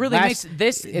 points. Well, it really makes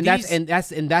this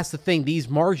that's the thing. These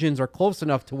margins are close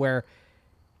enough to where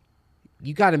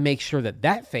you got to make sure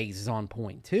that phase is on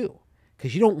point too,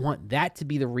 because you don't want that to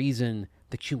be the reason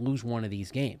that you lose one of these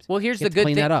games. Well, here's the good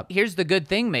thing. Here's the good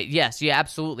thing, mate. Yes, you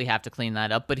absolutely have to clean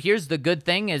that up. But here's the good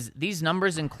thing is these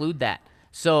numbers include that.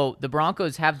 So the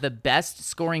Broncos have the best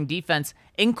scoring defense,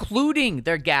 including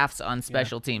their gaffes on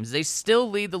special teams. They still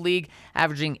lead the league,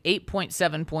 averaging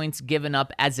 8.7 points given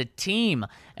up as a team.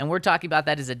 And we're talking about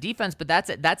that as a defense, but that's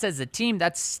as a team.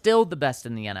 That's still the best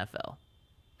in the NFL.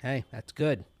 Hey, that's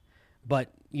good. But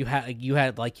you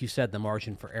had like you said, the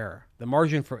margin for error. The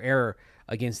margin for error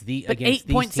against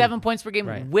 8.7 points per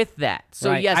game with that.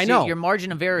 So yes, I know. Your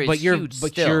margin of error is huge.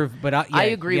 I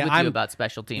agree with you about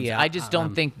special teams. I just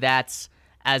don't think that's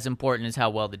as important as how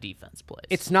well the defense plays.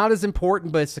 It's not as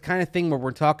important, but it's the kind of thing where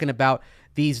we're talking about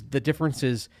the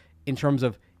differences in terms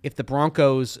of if the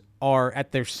Broncos are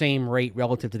at their same rate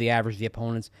relative to the average of the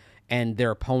opponents and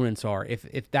their opponents are.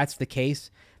 If that's the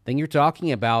case, then you're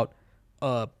talking about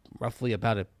roughly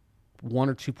about a 1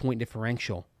 or 2 point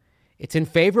differential. It's in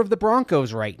favor of the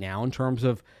Broncos right now in terms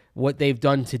of what they've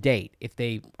done to date, if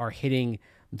they are hitting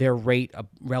their rate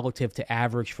relative to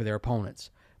average for their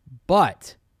opponents.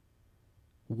 But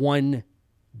one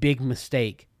big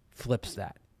mistake flips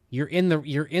that. You're in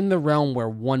the realm where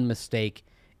one mistake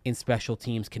in special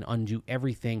teams can undo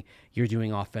everything you're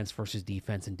doing offense versus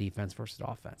defense and defense versus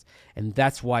offense. And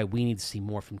that's why we need to see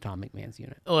more from Tom McMahon's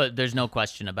unit. Oh, there's no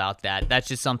question about that. That's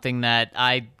just something that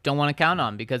I don't want to count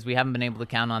on because we haven't been able to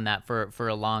count on that for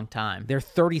a long time. They're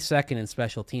 32nd in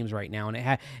special teams right now,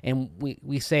 and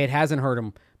we say it hasn't hurt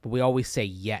them, but we always say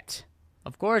yet.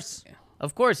 Of course. Yeah.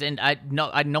 Of course, and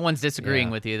no one's disagreeing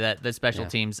with you that the special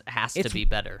teams has to be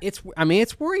better. It's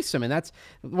worrisome, and that's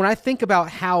when I think about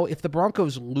how if the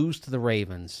Broncos lose to the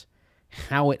Ravens,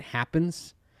 how it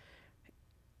happens.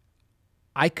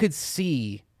 I could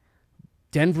see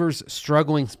Denver's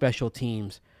struggling special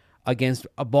teams against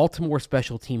a Baltimore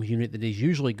special teams unit that is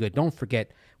usually good. Don't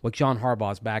forget what John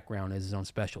Harbaugh's background is on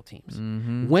special teams.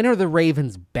 Mm-hmm. When are the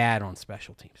Ravens bad on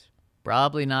special teams?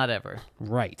 Probably not ever.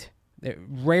 Right.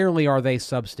 Rarely are they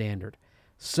substandard.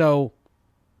 So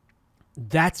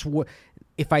that's what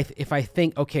if I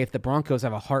think, okay, if the Broncos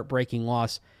have a heartbreaking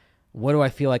loss, what do I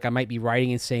feel like I might be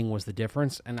writing and saying was the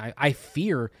difference? And I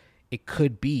fear it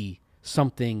could be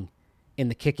something in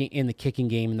the kicking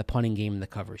game, in the punting game, in the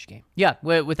coverage game. Yeah,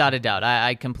 without a doubt.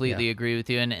 I completely agree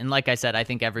with you. And like I said, I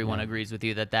think everyone agrees with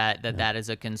you that is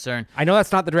a concern. I know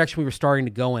that's not the direction we were starting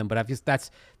to go in, but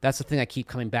that's the thing I keep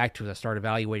coming back to as I start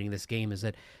evaluating this game is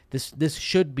that this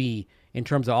should be, in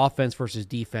terms of offense versus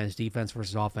defense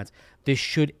versus offense, this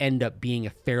should end up being a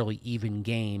fairly even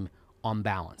game on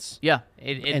balance. Yeah.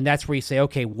 And that's where you say,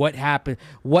 okay, what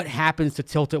happens to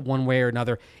tilt it one way or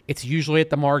another? It's usually at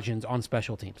the margins on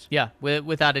special teams. Yeah,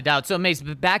 without a doubt. So, Mace,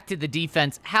 back to the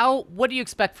defense. What do you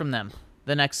expect from them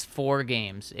the next 4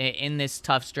 games in this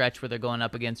tough stretch where they're going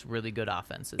up against really good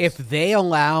offenses? If they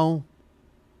allow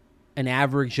an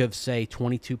average of, say,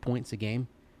 22 points a game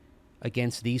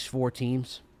against these 4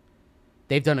 teams,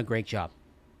 they've done a great job.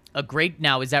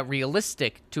 Now, is that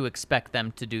realistic to expect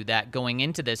them to do that going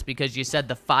into this? Because you said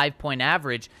the 5-point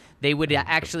average, they would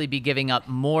actually be giving up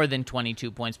more than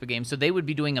 22 points per game. So they would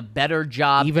be doing a better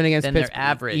job even against than their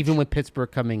average. Even with Pittsburgh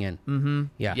coming in. Mm-hmm.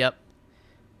 Yeah. Yep.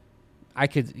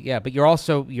 But you're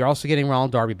also getting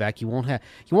Ronald Darby back. You won't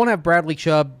have Bradley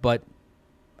Chubb, but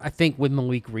I think with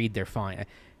Malik Reed they're fine.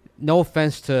 No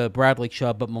offense to Bradley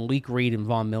Chubb, but Malik Reed and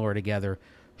Von Miller together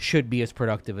should be as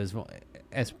productive as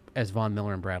Von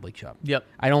Miller and Bradley Chubb. Yep.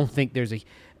 I don't think there's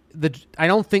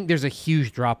a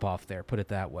huge drop off there, put it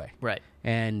that way. Right.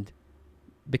 And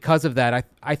because of that,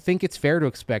 I think it's fair to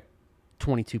expect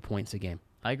 22 points a game.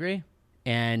 I agree.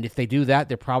 And if they do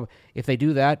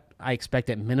that, I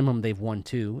expect at minimum they've won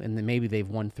 2, and then maybe they've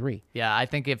won 3. Yeah, I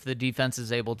think if the defense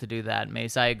is able to do that,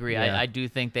 Mace, I agree. Yeah. I do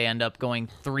think they end up going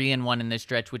 3-1 in this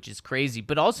stretch, which is crazy.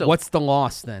 But also, what's the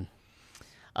loss then?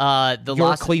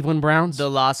 Cleveland Browns? The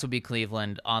loss will be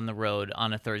Cleveland on the road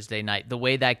on a Thursday night. The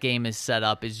way that game is set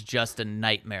up is just a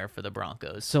nightmare for the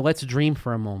Broncos. So let's dream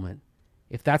for a moment.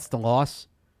 If that's the loss,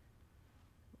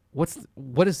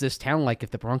 what is this town like if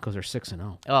the Broncos are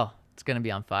 6-0? Oh, it's going to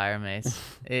be on fire, Mace.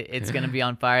 It's going to be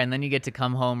on fire. And then you get to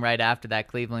come home right after that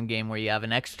Cleveland game where you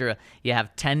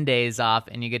have 10 days off,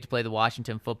 and you get to play the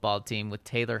Washington football team with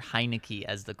Taylor Heineke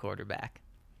as the quarterback.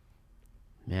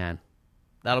 Man.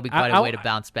 That'll be quite a way to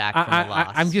bounce back from the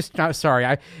loss. I'm just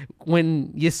sorry.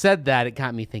 When you said that, it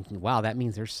got me thinking, wow, that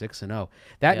means they're 6-0.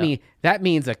 That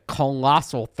means a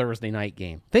colossal Thursday night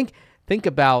game. Think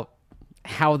about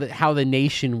how the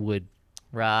nation would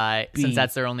since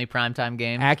that's their only primetime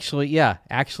game.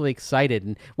 Actually excited.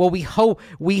 And well, we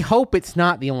hope it's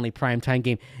not the only primetime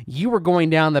game. You were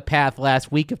going down the path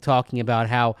last week of talking about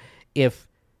how if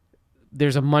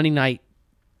there's a Monday night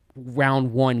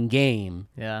round 1 game,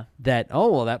 that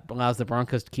allows the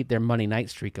Broncos to keep their Monday night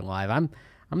streak alive.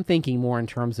 I'm thinking more in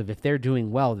terms of if they're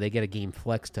doing well, they get a game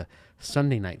flex to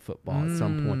Sunday night football at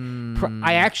some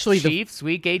point. Chiefs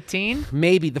week 18.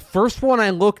 Maybe the first one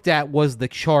I looked at was the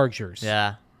Chargers.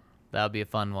 Yeah, that would be a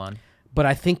fun one. But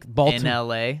I think Baltimore in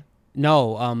LA.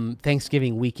 No,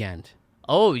 Thanksgiving weekend.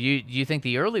 Oh, you think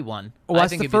the early one? Well,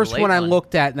 that's the first one I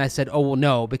looked at, and I said, oh well,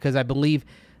 no, because I believe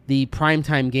the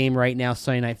primetime game right now,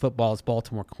 Sunday Night Football, is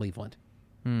Baltimore-Cleveland.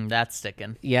 That's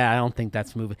sticking. Yeah, I don't think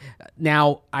that's moving.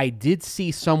 Now, I did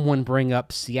see someone bring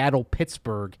up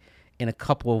Seattle-Pittsburgh in a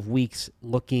couple of weeks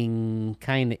looking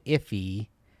kind of iffy,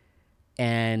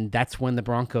 and that's when the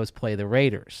Broncos play the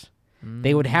Raiders.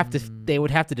 They would have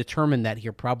to determine that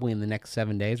here probably in the next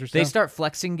 7 days or so. They start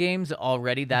flexing games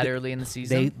already early in the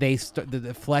season?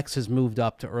 The flex has moved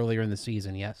up to earlier in the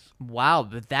season, yes. Wow,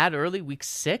 but that early, week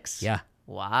 6? Yeah.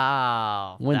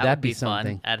 Wow. Wouldn't that be fun.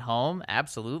 something? At home?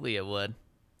 Absolutely it would.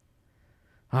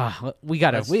 We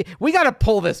gotta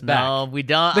pull this back. No, we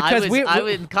don't. Because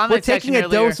we're taking a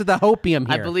dose of the hopium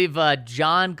here. I believe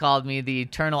John called me the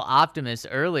eternal optimist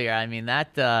earlier. I mean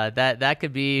that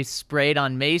could be sprayed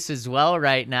on Mace as well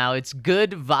right now. It's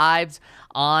good vibes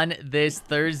on this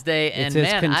Thursday, and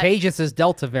it's as contagious as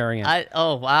Delta variant.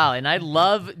 Oh wow! And I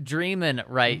love dreaming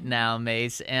right now,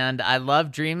 Mace, and I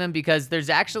love dreaming because there's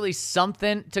actually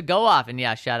something to go off. And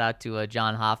yeah, shout out to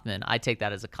John Hoffman. I take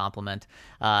that as a compliment,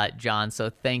 John. So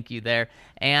thank you there.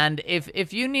 And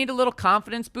if you need a little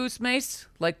confidence boost, Mace,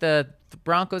 like the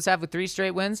Broncos have with 3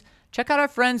 straight wins, check out our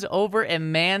friends over at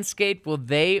Manscaped. Well,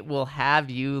 they will have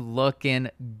you looking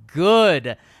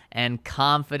good and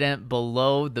confident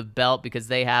below the belt because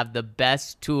they have the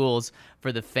best tools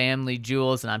for the family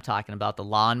jewels, and I'm talking about the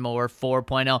Lawnmower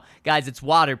 4.0. Guys, it's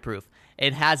waterproof.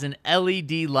 It has an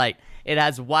LED light. It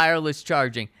has wireless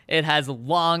charging. It has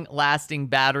long-lasting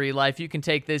battery life. You can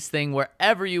take this thing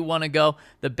wherever you want to go.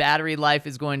 The battery life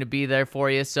is going to be there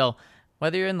for you. So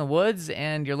whether you're in the woods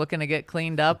and you're looking to get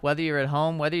cleaned up, whether you're at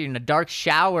home, whether you're in a dark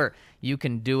shower, you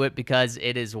can do it because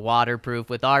it is waterproof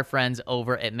with our friends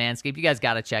over at Manscaped. You guys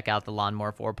got to check out the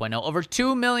Lawnmower 4.0. Over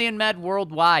 2 million men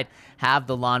worldwide have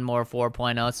the Lawnmower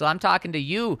 4.0. So I'm talking to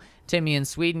you, Timmy in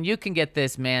Sweden. You can get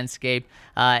this Manscaped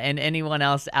and anyone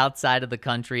else outside of the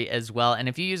country as well. And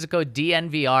if you use the code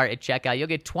DNVR at checkout, you'll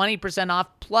get 20% off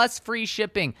plus free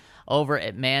shipping over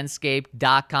at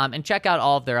manscaped.com, and check out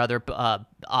all of their other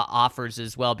offers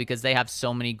as well because they have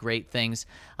so many great things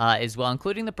as well,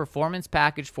 including the Performance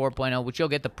Package 4.0. 2.0, which you'll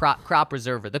get the Crop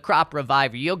Preserver, the Crop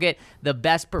Reviver. You'll get the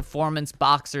best performance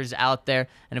boxers out there.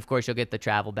 And, of course, you'll get the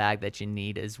travel bag that you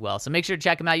need as well. So make sure to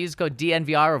check them out. Use code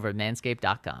DNVR over at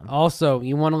manscaped.com. Also,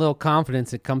 you want a little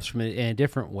confidence. It comes from in a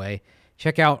different way.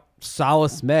 Check out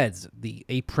Solace Meds,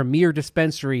 a premier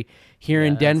dispensary here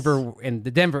in Denver, in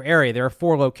the Denver area. There are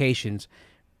 4 locations.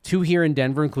 2 here in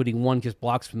Denver, including 1 just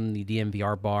blocks from the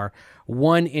DNVR bar,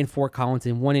 1 in Fort Collins,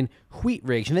 and 1 in Wheat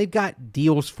Ridge. And they've got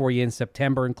deals for you in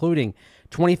September, including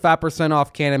 25%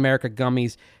 off Can America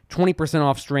gummies, 20%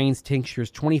 off strains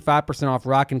tinctures, 25% off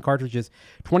Rockin' cartridges,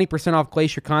 20% off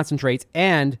Glacier concentrates,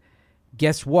 and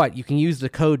guess what? You can use the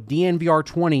code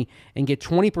DNVR20 and get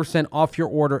 20% off your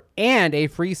order and a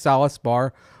free Solace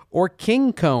bar or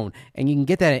King Cone. And you can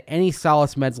get that at any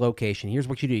Solace Meds location. Here's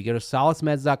what you do. You go to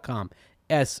solacemeds.com.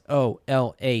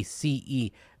 SOLACE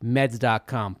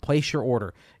meds.com. Place your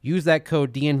order. Use that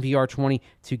code DNVR20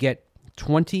 to get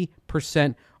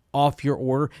 20% off your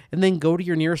order, and then go to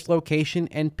your nearest location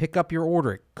and pick up your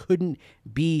order. It couldn't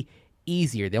be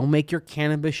easier. They'll make your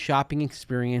cannabis shopping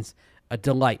experience a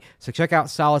delight. So check out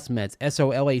Solace Meds,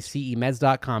 SOLACE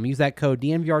meds.com. Use that code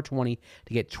DNVR20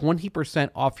 to get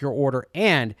 20% off your order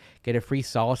and get a free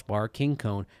Solace bar King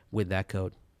Cone with that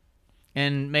code.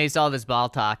 And Mace, all this ball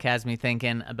talk has me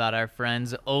thinking about our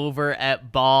friends over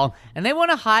at Ball, and they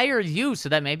want to hire you so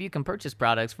that maybe you can purchase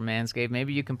products from Manscaped.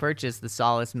 Maybe you can purchase the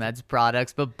Solace Meds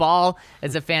products. But Ball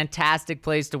is a fantastic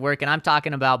place to work, and I'm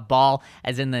talking about Ball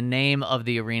as in the name of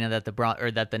the arena that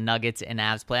the Nuggets and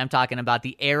Avs play. I'm talking about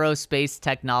the aerospace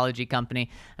technology company,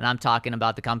 and I'm talking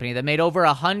about the company that made over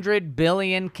 100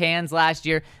 billion cans last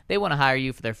year. They want to hire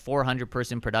you for their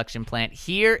 400-person production plant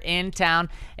here in town.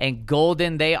 And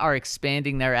Golden, they are expanding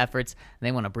their efforts, and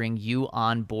they want to bring you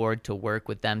on board to work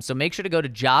with them. So make sure to go to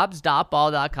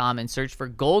jobs.ball.com and search for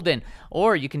Golden,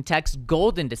 or you can text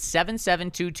Golden to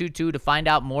 77222 to find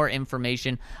out more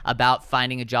information about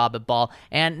finding a job at Ball.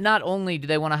 And not only do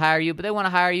they want to hire you, but they want to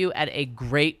hire you at a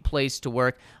great place to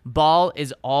work. Ball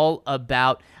is all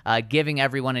about giving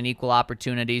everyone an equal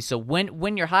opportunity. So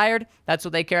when you're hired, that's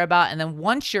what they care about. And then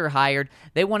once you're hired,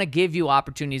 they want to give you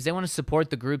opportunities. They want to support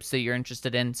the groups that you're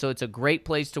interested in. So it's a great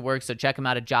place to work. So check them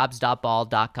out at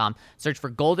jobs.ball.com. Search for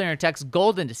Golden or text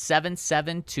Golden to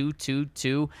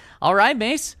 77222. All right,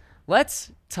 Mace,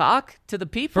 let's talk to the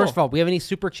people. First of all, we have any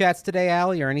super chats today,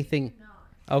 Allie, or anything?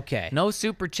 Okay. No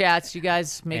super chats. You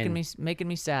guys making me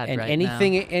sad and right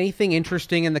anything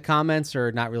interesting in the comments,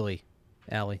 or not really,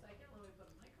 Allie?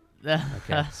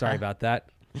 Okay, sorry about that.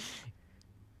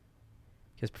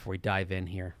 Just before we dive in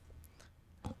here.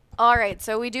 All right,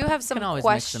 so we do have some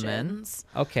questions. Mix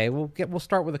them in. Okay, we'll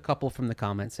start with a couple from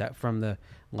the from the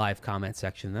live comment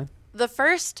section then. The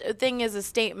first thing is a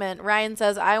statement. Ryan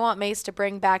says, "I want Mace to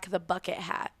bring back the bucket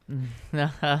hat."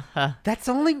 That's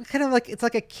only kind of like, it's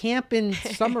like a camp in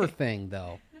summer thing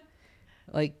though.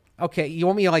 Like, okay, you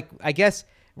want me to, like, I guess,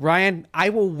 Ryan, I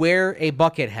will wear a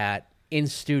bucket hat in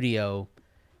studio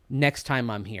next time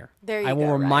I'm here. There you I will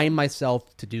go, remind Ryan.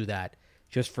 myself to do that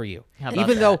just for you. How about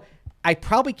Even that? though I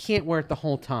probably can't wear it the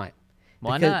whole time.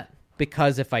 Why not?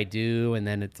 Because if I do, and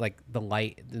then it's like the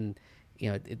light, then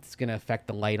it's gonna affect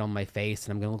the light on my face,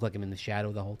 and I'm gonna look like I'm in the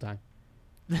shadow the whole time.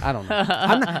 I don't know.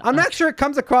 I'm not sure it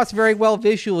comes across very well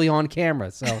visually on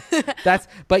camera. So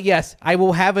but yes, I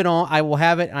will have it on. I will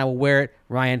have it, and I will wear it,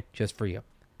 Ryan, just for you.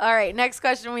 All right, next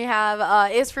question we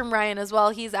have is from Ryan as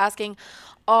well. He's asking,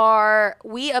 are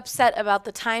we upset about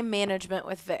the time management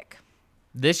with Vic?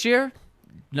 This year?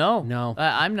 No.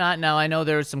 I'm not. Now, I know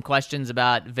there were some questions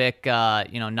about Vic,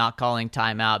 not calling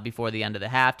timeout before the end of the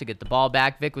half to get the ball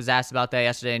back. Vic was asked about that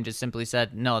yesterday and just simply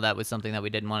said, no, that was something that we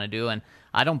didn't want to do. And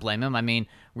I don't blame him. I mean,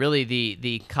 really,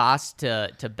 the cost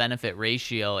to benefit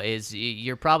ratio is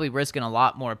you're probably risking a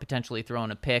lot more potentially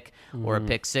throwing a pick or a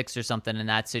pick six or something in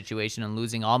that situation and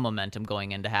losing all momentum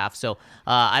going into half. So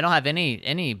I don't have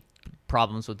any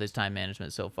problems with this time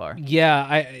management so far.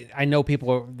 Yeah, I know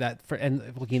people and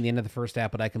looking at the end of the first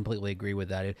half, but I completely agree with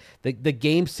that. The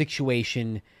game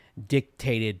situation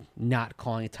dictated not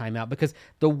calling a timeout, because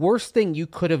the worst thing you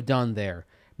could have done there,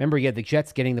 remember, you had the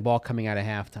Jets getting the ball coming out of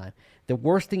halftime. The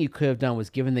worst thing you could have done was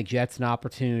given the Jets an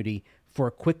opportunity for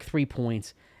a quick 3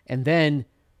 points, and then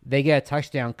they get a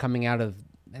touchdown coming out of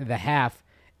the half,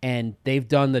 and they've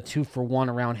done the 2-for-1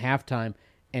 around halftime,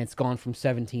 and it's gone from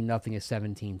 17-0 to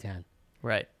 17-10.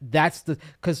 Right. That's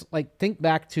because, like, think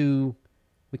back to,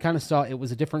 we kind of saw it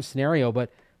was a different scenario,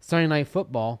 but Sunday Night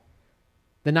Football,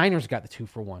 the Niners got the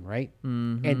 2-for-1, right?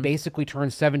 Mm-hmm. And basically turned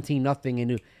 17-0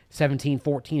 into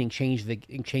 17-14 and changed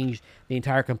the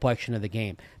entire complexion of the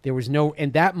game.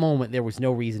 In that moment, there was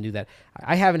no reason to do that.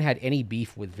 I haven't had any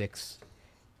beef with Vic's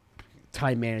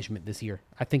time management this year.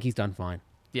 I think he's done fine.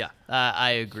 Yeah,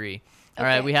 I agree. All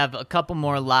Okay. right, we have a couple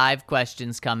more live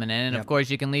questions coming in. And, of course,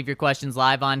 you can leave your questions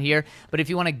live on here. But if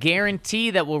you want to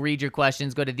guarantee that we'll read your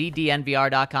questions, go to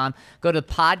thednvr.com. Go to the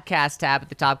podcast tab at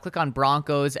the top. Click on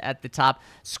Broncos at the top.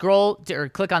 Or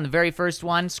click on the very first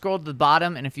one. Scroll to the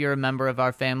bottom. And if you're a member of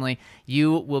our family,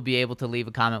 you will be able to leave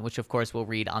a comment, which, of course, we'll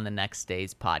read on the next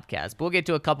day's podcast. But we'll get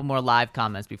to a couple more live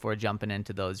comments before jumping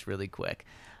into those really quick.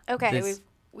 Okay,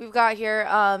 we've got here,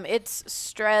 it's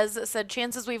Strez said,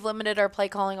 chances we've limited our play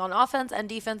calling on offense and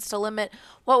defense to limit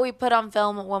what we put on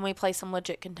film when we play some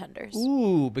legit contenders.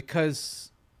 Ooh,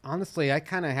 because honestly, I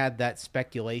kind of had that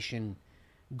speculation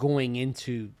going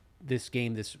into this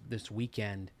game this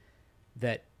weekend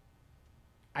that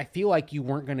I feel like you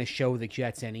weren't going to show the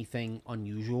Jets anything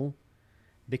unusual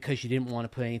because you didn't want to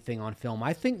put anything on film.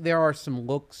 I think there are some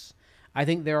looks. I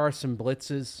think there are some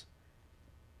blitzes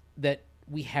that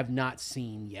we have not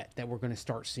seen yet that we're going to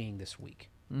start seeing this week.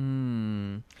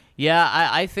 Yeah,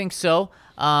 I think so.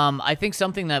 I think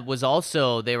something that was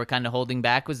also they were kind of holding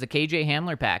back was the KJ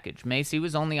Hamler package. Mace, he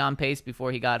was only on pace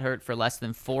before he got hurt for less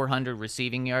than 400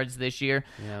 receiving yards this year.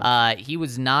 Yeah. He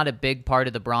was not a big part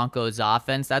of the Broncos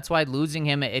offense. That's why losing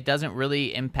him, it doesn't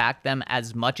really impact them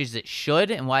as much as it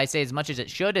should. And why I say as much as it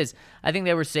should is I think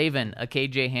they were saving a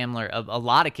KJ Hamler, a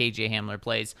lot of KJ Hamler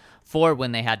plays for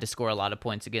when they had to score a lot of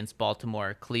points against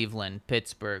Baltimore, Cleveland,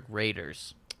 Pittsburgh,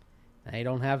 Raiders. They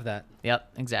don't have that.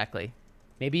 Yep, exactly.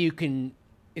 Maybe you can.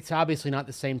 It's obviously not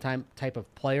the same type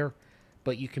of player,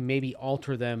 but you can maybe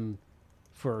alter them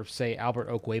for, say, Albert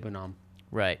Okwuegbunam.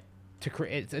 Right. To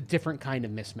create it's a different kind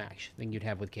of mismatch than you'd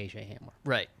have with KJ Hamler.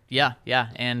 Right. Yeah.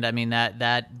 And I mean that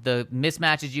the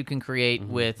mismatches you can create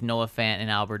with Noah Fant and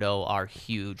Alberto are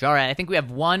huge. All right, I think we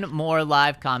have one more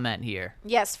live comment here.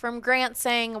 Yes, from Grant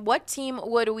saying, what team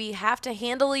would we have to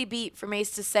handily beat for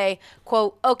Mace to say,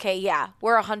 quote, okay, yeah,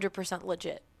 we're 100%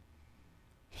 legit?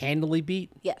 Handily beat?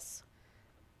 Yes.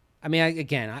 I mean,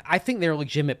 I think they're a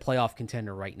legitimate playoff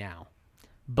contender right now.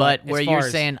 But as where far you're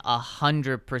as- saying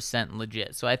 100%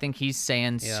 legit. So I think he's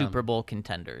saying Super Bowl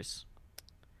contenders.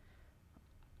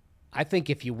 I think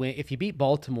if you beat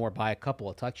Baltimore by a couple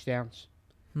of touchdowns,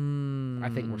 I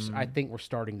think we're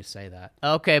starting to say that.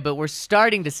 Okay, but we're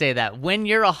starting to say that when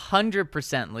you're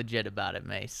 100% legit about it,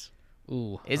 Mace.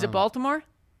 Ooh, Is it Baltimore?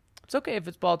 It's okay if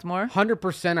it's Baltimore.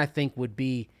 100%. I think would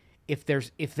be if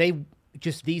they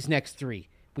just these next three.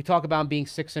 We talk about them being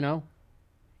 6-0.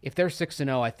 If they're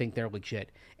 6-0, I think they're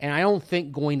legit, and I don't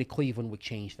think going to Cleveland would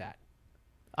change that.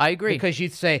 I agree. Because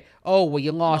you'd say, "Oh, well,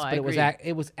 you lost, No, but I agree.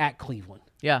 it was at Cleveland."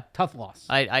 Yeah. Tough loss.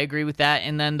 I agree with that.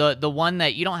 And then the one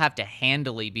that you don't have to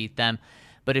handily beat them,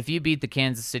 but if you beat the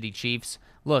Kansas City Chiefs,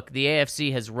 look, the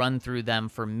AFC has run through them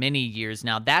for many years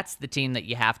now. That's the team that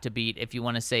you have to beat if you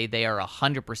want to say they are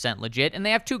 100% legit. And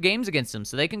they have 2 games against them,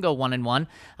 so they can go 1-1.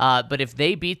 But if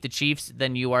they beat the Chiefs,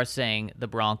 then you are saying the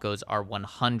Broncos are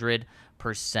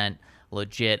 100%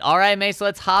 legit. All right, Mace,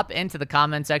 let's hop into the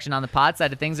comment section on the pod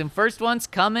side of things. And first one's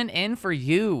coming in for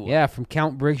you. Yeah, from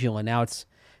Count Bridgewater. Now it's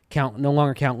no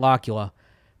longer Count Locula.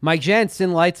 Mike Jentz,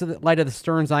 in light of the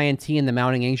Stearns INT and the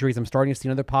mounting injuries, I'm starting to see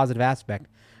another positive aspect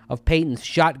of Peyton's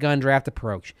shotgun draft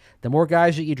approach. The more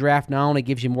guys that you draft not only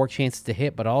gives you more chances to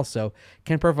hit, but also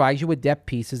can provide you with depth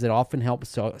pieces that often help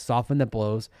soften the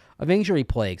blows of injury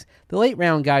plagues. The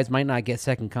late-round guys might not get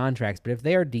second contracts, but if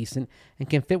they are decent and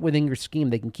can fit within your scheme,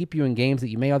 they can keep you in games that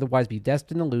you may otherwise be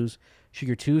destined to lose should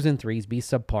your 2s and 3s be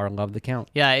subpar. Love the count.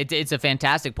 Yeah, it's a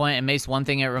fantastic point. And Mace, one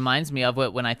thing it reminds me of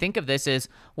when I think of this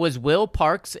was Will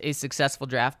Parks a successful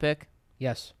draft pick?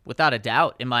 Yes. Without a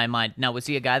doubt, in my mind. Now, was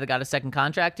he a guy that got a second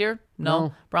contract here?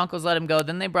 No. Broncos let him go.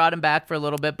 Then they brought him back for a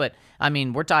little bit. But, I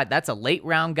mean, we're talking that's a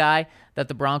late-round guy that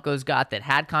the Broncos got that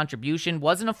had contribution.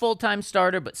 Wasn't a full-time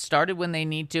starter, but started when they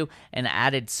need to and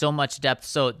added so much depth.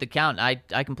 So, the count, I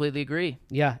completely agree.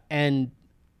 Yeah, and,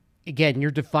 again,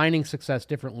 you're defining success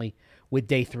differently with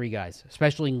day 3 guys,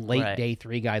 especially late day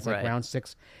 3 guys like round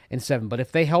 6 and 7. But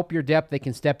if they help your depth, they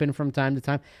can step in from time to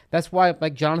time. That's why,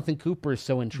 like, Jonathan Cooper is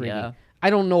so intriguing. Yeah. I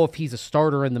don't know if he's a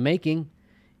starter in the making.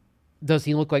 Does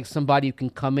he look like somebody who can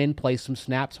come in, play some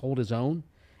snaps, hold his own,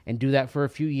 and do that for a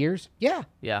few years? Yeah.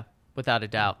 Yeah, without a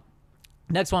doubt.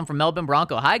 Next one from Melbourne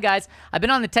Bronco. Hi, guys. I've been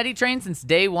on the Teddy train since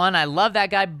day 1. I love that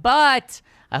guy, but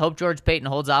I hope George Payton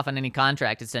holds off on any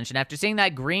contract extension. After seeing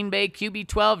that Green Bay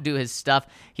QB12 do his stuff,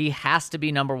 he has to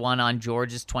be number 1 on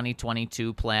George's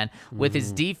 2022 plan. With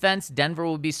his defense, Denver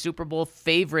will be Super Bowl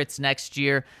favorites next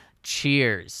year.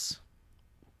 Cheers.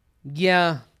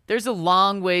 Yeah. there's a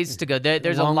long ways to go.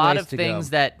 There's a Long lot ways of to things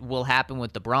go. that will happen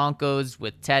with the Broncos,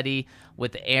 with Teddy,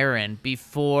 with Aaron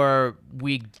before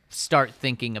we start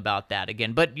thinking about that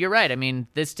again. But you're right. I mean,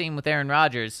 this team with Aaron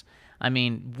Rodgers, I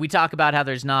mean, we talk about how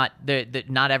there's not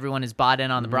everyone is bought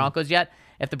in on the Broncos yet.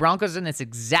 If the Broncos are in this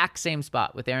exact same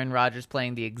spot with Aaron Rodgers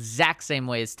playing the exact same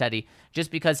way as Teddy,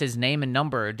 just because his name and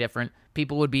number are different,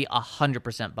 people would be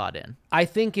 100% bought in. I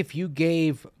think if you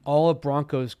gave all of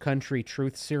Broncos Country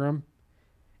truth serum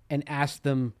and asked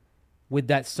them, with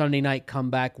that Sunday night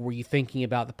comeback, were you thinking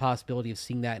about the possibility of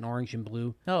seeing that in orange and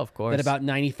blue? Oh, of course. That about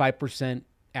 95%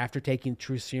 after taking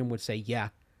truth serum would say, yeah,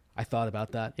 I thought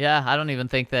about that. Yeah, I don't even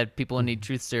think that people need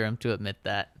truth serum to admit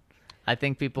that. I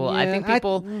think people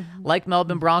like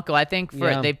Melbourne Bronco. I think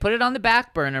they put it on the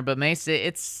back burner, but Mace,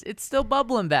 it's still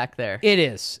bubbling back there. It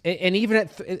is. And even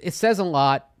it says a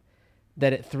lot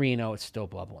that at 3-0 it's still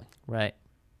bubbling. Right.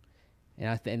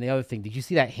 And the other thing, did you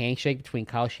see that handshake between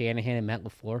Kyle Shanahan and Matt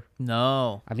LaFleur?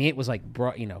 No. I mean, it was like,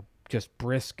 just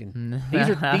brisk. And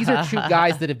these are two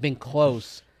guys that have been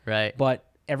close. Right. But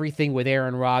everything with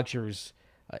Aaron Rodgers,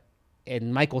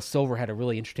 and Michael Silver had a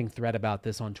really interesting thread about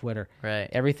this on Twitter. Right.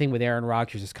 Everything with Aaron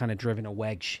Rodgers has kind of driven a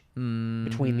wedge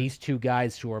between these two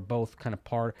guys who are both kind of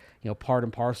part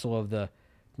and parcel of the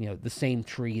same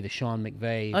tree, the Sean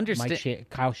McVay,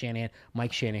 Kyle Shanahan,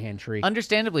 Mike Shanahan tree.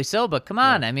 Understandably so, but come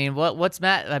on. Yeah. I mean, what's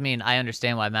Matt? I mean, I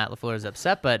understand why Matt LaFleur is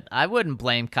upset, but I wouldn't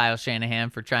blame Kyle Shanahan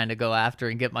for trying to go after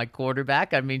and get my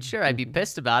quarterback. I mean, sure, I'd be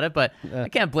pissed about it, but I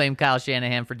can't blame Kyle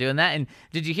Shanahan for doing that. And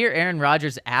did you hear Aaron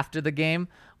Rodgers after the game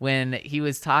when he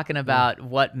was talking about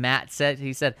what Matt said?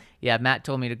 He said, yeah, Matt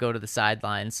told me to go to the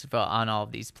sidelines on all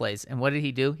of these plays. And what did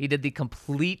he do? He did the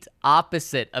complete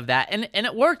opposite of that. And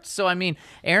it worked. So, I mean,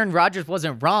 Aaron Rodgers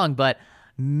wasn't wrong, but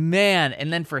man,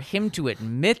 and then for him to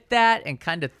admit that and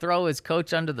kind of throw his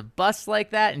coach under the bus like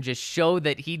that and just show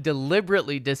that he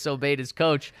deliberately disobeyed his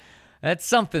coach, that's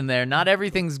something there. Not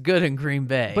everything's good in Green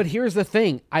Bay. But here's the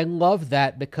thing. I love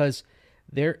that because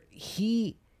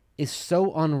he is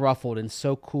so unruffled and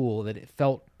so cool that it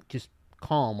felt just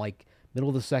calm, like middle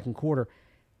of the second quarter.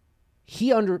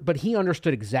 But he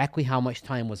understood exactly how much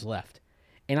time was left.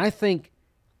 And I think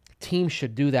teams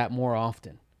should do that more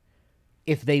often.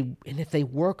 If they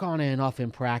work on it enough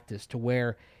in practice to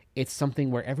where it's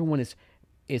something where everyone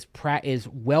is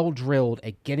well drilled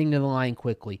at getting to the line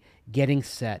quickly, getting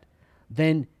set,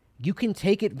 then you can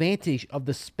take advantage of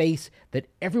the space that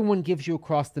everyone gives you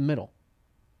across the middle.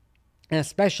 And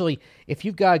especially if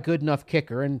you've got a good enough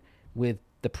kicker, and with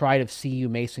the pride of CU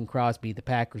Mason Crosby, the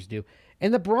Packers do,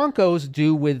 and the Broncos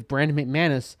do with Brandon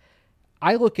McManus,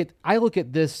 I look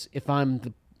at this if I'm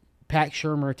the Pat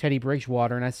Shurmur or Teddy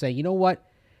Bridgewater, and I say, you know what?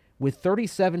 With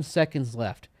 37 seconds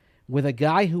left, with a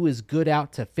guy who is good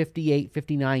out to 58,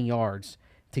 59 yards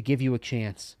to give you a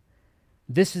chance,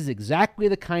 this is exactly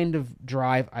the kind of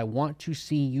drive I want to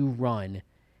see you run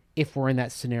if we're in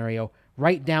that scenario,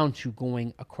 right down to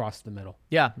going across the middle.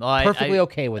 Yeah. Well, Perfectly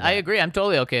okay with that. I agree. I'm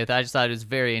totally okay with that. I just thought it was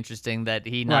very interesting that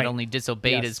he not only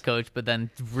disobeyed his coach, but then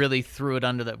really threw him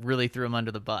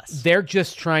under the bus. They're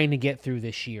just trying to get through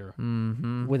this year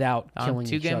without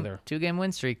killing each other. 2-game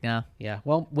win streak now. Yeah.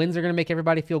 Well, wins are going to make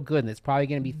everybody feel good, and it's probably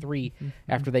going to be 3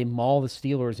 after they maul the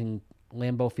Steelers in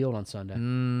Lambeau Field on Sunday.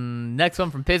 Next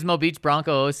one from Pismo Beach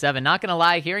Bronco 07. Not going to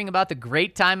lie, hearing about the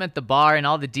great time at the bar and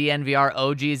all the DNVR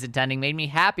OGs attending made me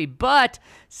happy, but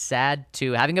sad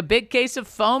too. Having a big case of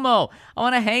FOMO. I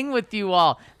want to hang with you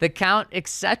all. The count,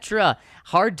 etc.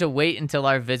 Hard to wait until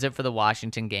our visit for the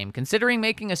Washington game. Considering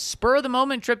making a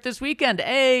spur-of-the-moment trip this weekend.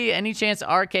 Hey, any chance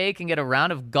RK can get a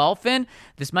round of golf in?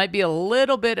 This might be a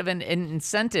little bit of an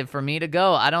incentive for me to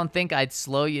go. I don't think I'd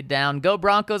slow you down. Go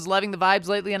Broncos, loving the vibes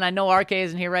lately, and I know RK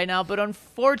isn't here right now, but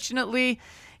unfortunately,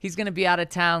 he's going to be out of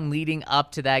town leading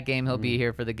up to that game. He'll be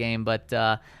here for the game, but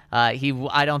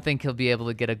I don't think he'll be able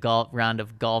to get a round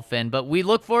of golf in. But we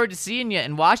look forward to seeing you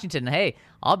in Washington. Hey,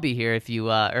 I'll be here if you,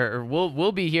 or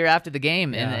we'll be here after the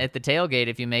game and at the tailgate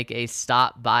if you make a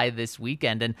stop by this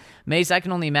weekend. And Mace, I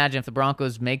can only imagine if the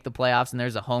Broncos make the playoffs and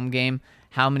there's a home game,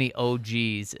 how many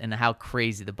OGs and how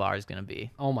crazy the bar is going to be.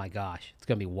 Oh my gosh, it's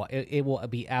going to be it will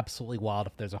be absolutely wild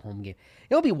if there's a home game.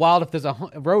 It'll be wild if there's a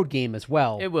road game as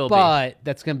well. It will but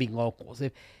that's going to be locals.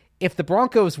 If the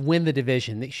Broncos win the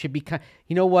division, it should be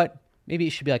you know what? Maybe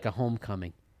it should be like a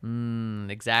homecoming.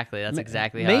 Exactly. That's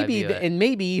exactly how I view it. And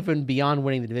maybe even beyond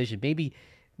winning the division, maybe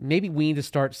we need to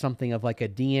start something of like a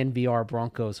DNVR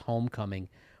Broncos homecoming.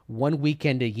 One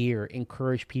weekend a year,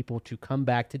 encourage people to come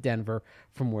back to Denver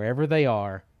from wherever they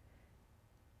are,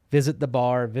 visit the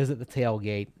bar, visit the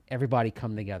tailgate, everybody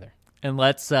come together. And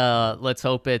let's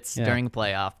hope it's during a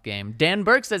playoff game. Dan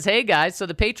Burke says, "Hey guys, so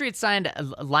the Patriots signed a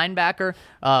linebacker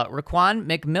Raquan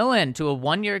McMillan to a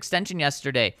 1-year extension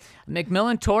yesterday.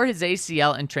 McMillan tore his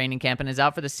ACL in training camp and is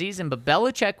out for the season, but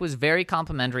Belichick was very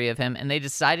complimentary of him, and they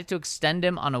decided to extend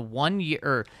him on a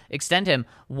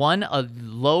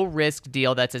low risk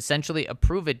deal that's essentially a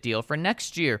prove it deal for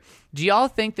next year. Do y'all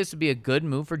think this would be a good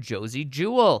move for Josie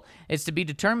Jewell? It's to be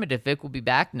determined if Vic will be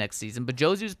back next season, but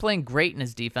Josie was playing great in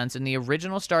his defense, and the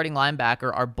original starting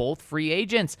linebacker are both free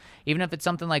agents. Even if it's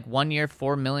something like 1 year,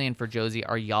 $4 million for Josie,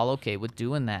 are y'all okay with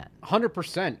doing that?"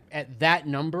 100%. At that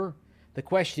number, the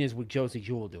question is, would Josie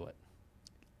Jewell do it?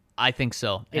 I think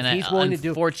so. If And he's willing to do-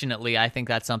 unfortunately, I think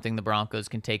that's something the Broncos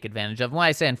can take advantage of. And when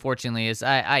I say unfortunately is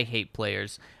I hate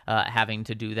players having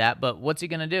to do that, but what's he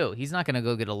going to do? He's not going to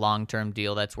go get a long-term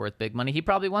deal that's worth big money. He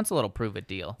probably wants a little prove-it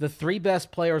deal. The three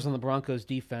best players on the Broncos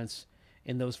defense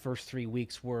in those first 3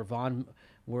 weeks were Von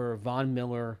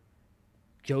Miller,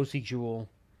 Josie Jewell,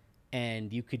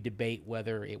 and you could debate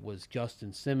whether it was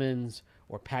Justin Simmons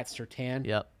or Pat Surtain.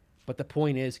 Yep. But the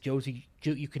point is,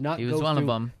 you could not He was go one of through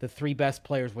them. the three best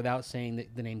players without saying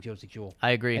the name Josie Jewell.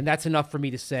 I agree. And that's enough for me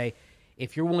to say,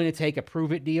 if you're willing to take a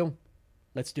prove-it deal,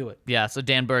 let's do it. Yeah, so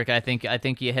Dan Burke, I think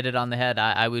you hit it on the head.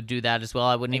 I would do that as well.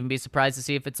 I wouldn't even be surprised to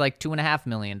see if it's like $2.5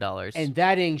 million. And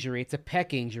that injury, it's a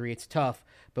pec injury, it's tough,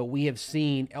 but we have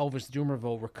seen Elvis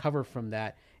Dumervil recover from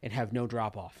that and have no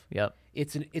drop-off. Yep.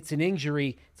 It's an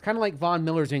injury. It's kind of like Von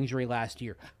Miller's injury last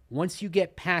year. Once you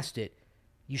get past it,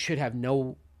 you should have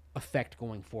no effect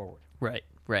going forward. Right.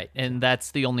 And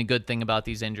that's the only good thing about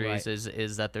these injuries Right.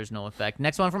 is that there's no effect.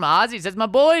 Next one from Ozzy says, "My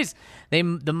boys, the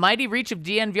mighty reach of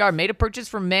DNVR made a purchase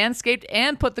from Manscaped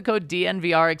and put the code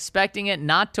DNVR, expecting it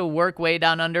not to work way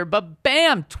down under, but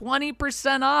bam,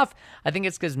 20% off. I think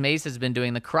it's because Mace has been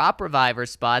doing the crop reviver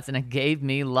spots, and it gave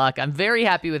me luck. I'm very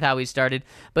happy with how he started,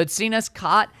 but seen us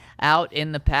caught out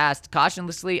in the past.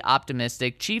 Cautiously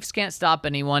optimistic. Chiefs can't stop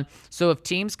anyone, so if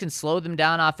teams can slow them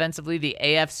down offensively, the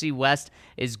AFC West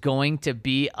is going to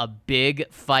be a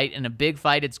big fight, and a big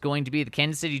fight it's going to be. The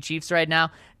Kansas City Chiefs right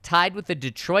now tied with the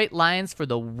Detroit Lions for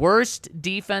the worst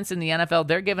defense in the NFL.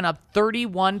 They're giving up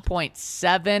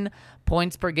 31.7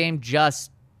 points per game.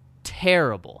 Just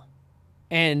terrible.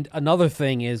 And another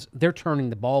thing is they're turning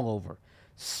the ball over.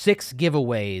 6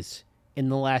 giveaways in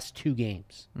the last 2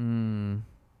 games.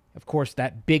 Of course,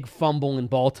 that big fumble in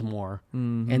Baltimore,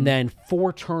 and then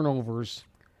 4 turnovers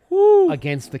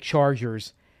against the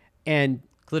Chargers. And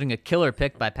Including a killer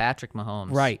pick by Patrick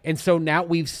Mahomes. right. And so now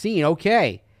we've seen,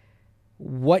 okay,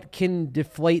 what can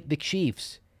deflate the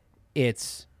Chiefs?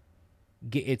 It's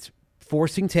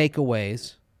forcing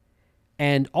takeaways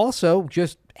and also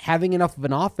just having enough of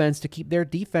an offense to keep their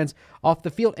defense off the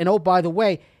field. And oh, by the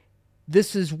way,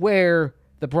 this is where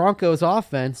the Broncos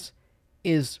offense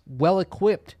is well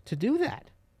equipped to do that.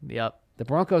 Yep. The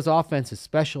Broncos offense is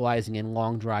specializing in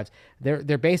long drives.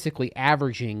 They're basically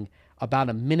averaging about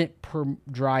a minute per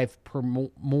drive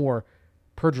more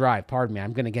per drive. Pardon me,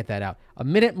 I'm going to get that out. A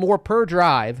minute more per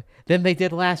drive than they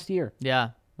did last year. Yeah,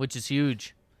 which is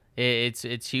huge.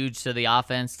 It's huge to the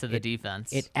offense, to the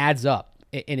defense. It adds up,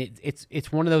 and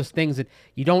it's one of those things that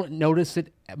you don't notice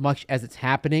it much as it's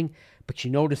happening, but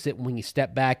you notice it when you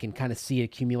step back and kind of see it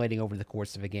accumulating over the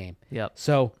course of a game. Yep.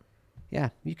 So, yeah,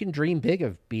 you can dream big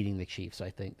of beating the Chiefs,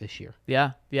 I think, this year.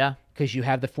 Yeah. Because you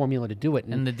have the formula to do it.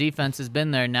 And the defense has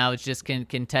been there. Now it's just can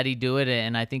Teddy do it?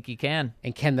 And I think he can.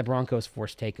 And can the Broncos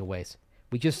force takeaways?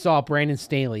 We just saw Brandon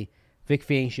Staley, Vic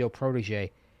Fangio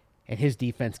protege, and his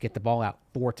defense get the ball out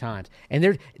 4 times.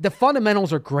 And the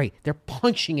fundamentals are great. They're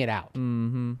punching it out.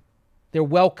 Mm-hmm. They're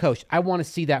well coached. I want to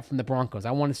see that from the Broncos.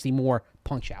 I want to see more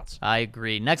punch-outs. I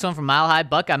agree. Next one from Mile High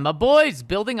Buckeye. My boys,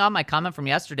 building on my comment from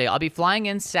yesterday, I'll be flying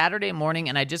in Saturday morning,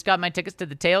 and I just got my tickets to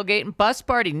the tailgate and bus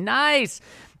party. Nice.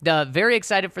 Very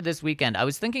excited for this weekend. I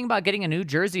was thinking about getting a new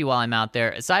jersey while I'm out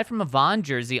there. Aside from a Vaughn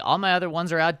jersey, all my other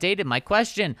ones are outdated. My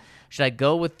question, should I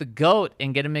go with the GOAT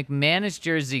and get a McManus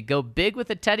jersey, go big with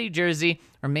a Teddy jersey,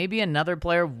 or maybe another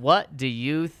player? What do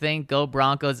you think? Go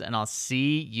Broncos, and I'll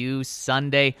see you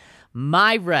Sunday.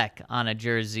 My rec on a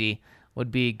jersey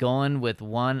would be going with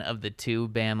one of the 2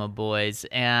 Bama boys.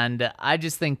 And I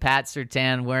just think Pat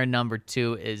Surtain wearing number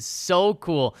 2 is so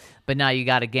cool. But now you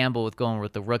got to gamble with going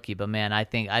with the rookie. But, man, I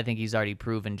think he's already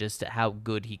proven just how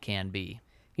good he can be.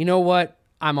 You know what?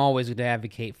 I'm always going to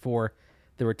advocate for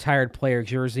the retired player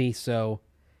jersey, so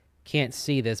can't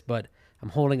see this, but I'm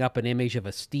holding up an image of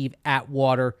a Steve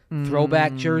Atwater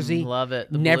throwback jersey. Love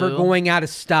it. The Never blue. going out of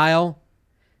style.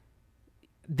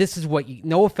 This is what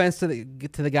no offense to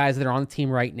the guys that are on the team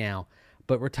right now,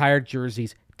 but retired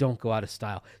jerseys don't go out of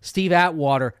style. Steve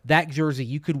Atwater, that jersey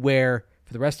you could wear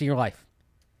for the rest of your life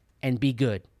and be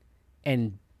good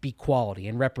and be quality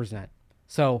and represent.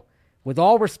 So, with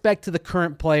all respect to the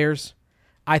current players,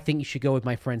 I think you should go with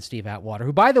my friend Steve Atwater,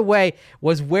 who, by the way,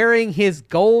 was wearing his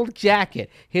gold jacket,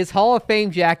 his Hall of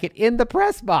Fame jacket, in the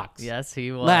press box. Yes,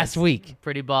 he was. Last week.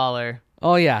 Pretty baller.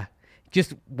 Oh, yeah.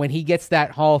 Just when he gets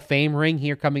that Hall of Fame ring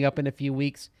here coming up in a few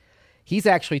weeks, he's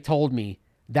actually told me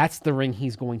that's the ring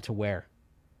he's going to wear.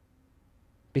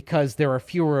 Because there are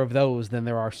fewer of those than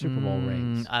there are Super Bowl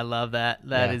rings. I love that.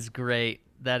 That is great.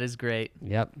 That is great.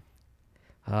 Yep.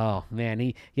 Oh, man.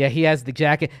 He has the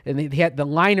jacket. And the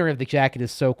liner of the jacket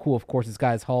is so cool. Of course, it's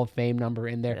got his Hall of Fame number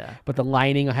in there. Yeah. But the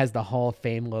lining has the Hall of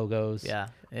Fame logos. Yeah.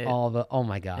 Oh,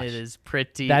 my gosh. It is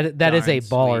pretty That is a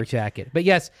baller sweet. jacket. But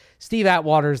yes, Steve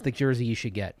Atwater is the jersey you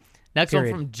should get. Next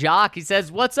Period. one from Jock. He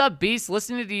says, "What's up, Beast?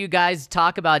 Listening to you guys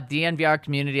talk about DNVR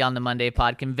community on the Monday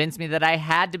pod convinced me that I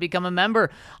had to become a member.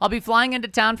 I'll be flying into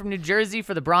town from New Jersey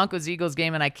for the Broncos-Eagles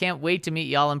game, and I can't wait to meet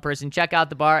y'all in person. Check out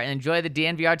the bar and enjoy the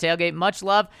DNVR tailgate. Much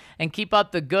love, and keep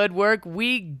up the good work.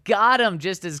 We got him,"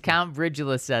 just as Count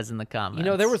Bridgewater says in the comments. You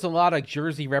know, there was a lot of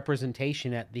Jersey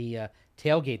representation at the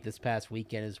tailgate this past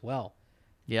weekend as well.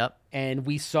 Yep. And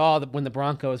we saw that when the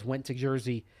Broncos went to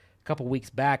Jersey a couple weeks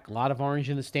back, a lot of orange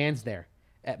in the stands there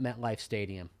at MetLife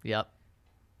Stadium. Yep.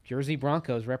 Jersey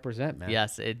Broncos represent, man.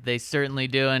 Yes, they certainly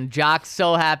do. And Jock's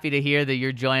so happy to hear that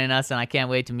you're joining us, and I can't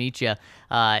wait to meet you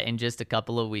in just a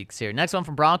couple of weeks here. Next one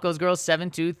from Broncos Girl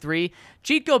 723.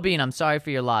 Chico Bean, I'm sorry for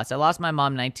your loss. I lost my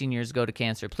mom 19 years ago to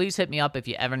cancer. Please hit me up if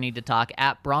you ever need to talk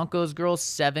at Broncos Girl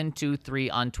 723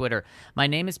 on Twitter. My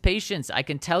name is Patience. I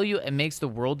can tell you it makes the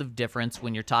world of difference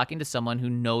when you're talking to someone who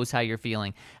knows how you're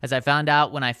feeling, as I found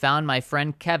out when I found my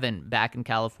friend Kevin back in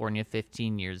California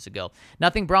 15 years ago.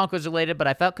 Nothing Broncos related, but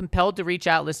I felt compelled to reach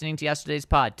out listening to yesterday's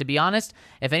pod. To be honest,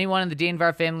 if anyone in the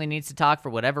DNVR family needs to talk for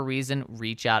whatever reason,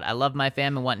 reach out. I love my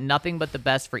fam and want nothing but the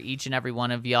best for each and every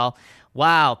one of y'all.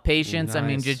 Wow, patience. Nice. I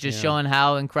mean, just showing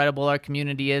how incredible our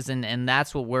community is, and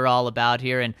that's what we're all about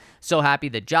here. And so happy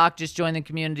that Jock just joined the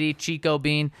community. Chico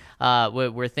Bean,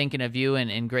 we're thinking of you,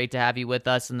 and great to have you with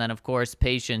us. And then, of course,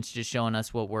 patience, just showing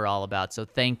us what we're all about. So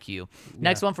thank you.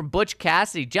 Next one from Butch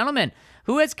Cassidy. Gentlemen,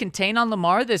 who has contained on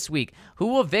Lamar this week? Who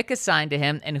will Vic assign to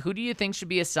him, and who do you think should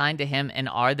be assigned to him, and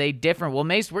are they different? Well,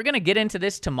 Mace, we're going to get into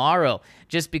this tomorrow,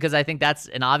 just because I think that's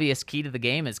an obvious key to the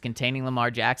game is containing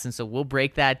Lamar Jackson, so we'll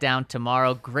break that down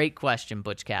tomorrow. Great question,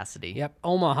 Butch Cassidy. Yep,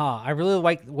 Omaha. I really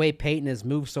like the way Peyton has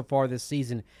moved so far this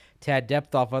season to add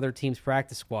depth off other teams'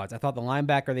 practice squads. I thought the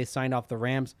linebacker they signed off the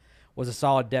Rams was a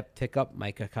solid depth pickup,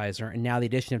 Micah Kaiser, and now the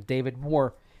addition of David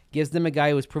Moore gives them a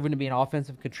guy who has proven to be an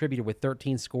offensive contributor with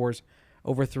 13 scores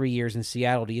over 3 years in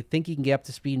Seattle. Do you think he can get up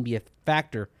to speed and be a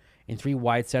factor in 3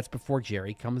 wide sets before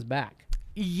Jerry comes back?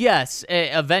 Yes,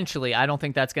 eventually. I don't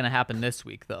think that's going to happen this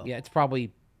week, though. Yeah, it's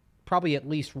probably at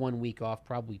least 1 week off,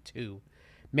 probably 2.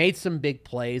 Made some big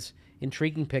plays.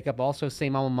 Intriguing pickup. Also,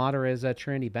 same alma mater as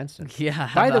Trinity Benson. Yeah,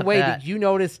 how By the about way, that? did you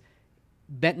notice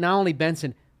not only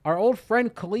Benson, our old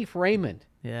friend Khalif Raymond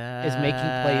is making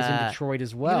plays in Detroit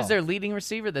as well. He was their leading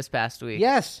receiver this past week.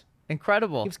 Yes.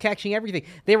 Incredible. He was catching everything.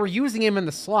 They were using him in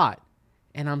the slot.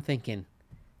 And I'm thinking,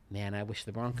 man, I wish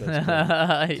the Broncos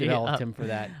could developed him for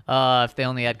that. If they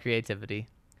only had creativity.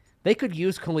 They could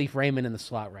use Khalif Raymond in the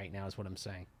slot right now is what I'm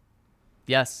saying.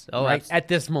 Yes. Oh, right at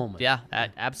this moment. Yeah,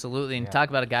 absolutely. And talk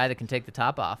about a guy that can take the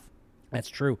top off. That's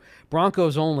true.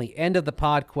 Broncos only. End of the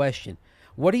pod question.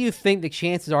 What do you think the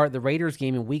chances are the Raiders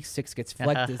game in Week 6 gets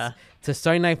flexed to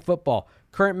Sunday Night Football?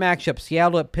 Current matchup,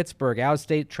 Seattle at Pittsburgh.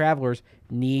 Out-of-state travelers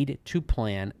need to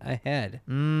plan ahead.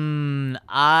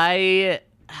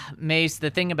 Mace, the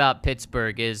thing about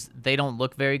Pittsburgh is they don't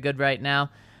look very good right now,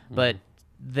 but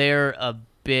they're a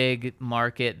big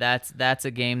market. That's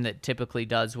a game that typically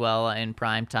does well in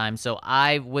prime time. So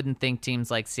I wouldn't think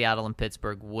teams like Seattle and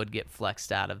Pittsburgh would get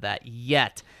flexed out of that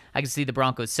yet. I can see the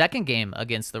Broncos' second game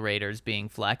against the Raiders being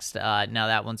flexed. Now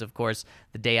that one's, of course,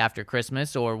 the day after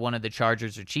Christmas or one of the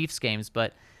Chargers or Chiefs games.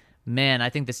 But, man, I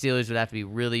think the Steelers would have to be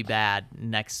really bad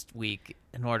next week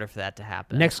in order for that to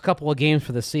happen. Next couple of games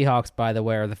for the Seahawks, by the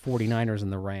way, are the 49ers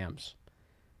and the Rams.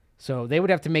 So they would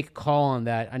have to make a call on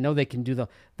that. I know they can do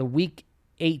the Week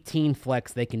 18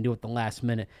 flex, they can do at the last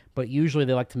minute, but usually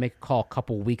they like to make a call a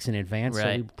couple weeks in advance.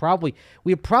 Right. So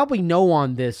we probably know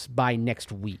on this by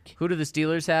next week. Who do the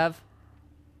Steelers have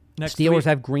next Steelers week?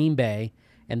 have Green Bay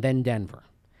and then Denver.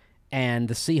 And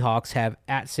the Seahawks have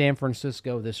at San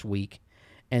Francisco this week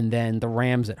and then the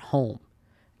Rams at home.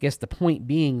 I guess the point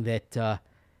being that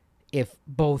if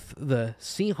both the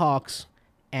Seahawks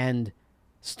and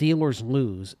Steelers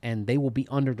lose, and they will be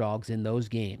underdogs in those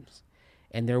games,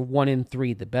 and they're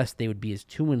 1-3. The best they would be is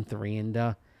 2-3,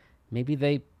 and maybe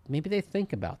they they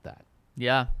think about that.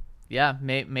 Yeah. Yeah,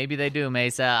 maybe they do,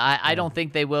 Mesa. I don't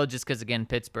think they will just because, again,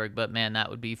 Pittsburgh, but, man, that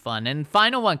would be fun. And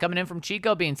final one coming in from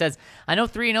Chico Bean says, I know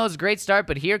 3-0 is a great start,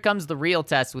 but here comes the real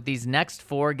test with these next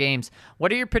 4 games.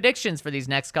 What are your predictions for these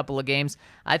next couple of games?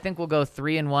 I think we'll go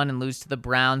 3-1 and lose to the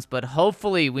Browns, but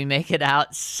hopefully we make it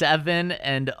out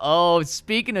 7-0.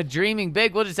 Speaking of dreaming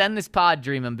big, we'll just end this pod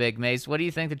dreaming big, Mace. What do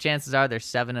you think the chances are they're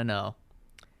 7-0?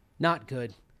 Not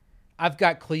good. I've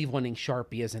got Cleveland and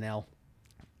Sharpie as an L.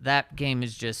 That game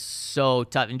is just so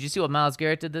tough. And did you see what Myles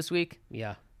Garrett did this week?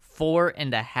 Yeah.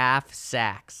 4.5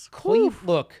 sacks.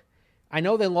 Look, I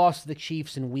know they lost to the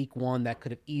Chiefs in week 1. That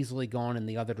could have easily gone in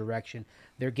the other direction.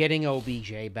 They're getting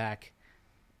OBJ back.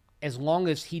 As long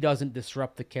as he doesn't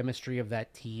disrupt the chemistry of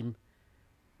that team,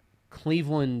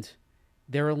 Cleveland,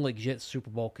 they're a legit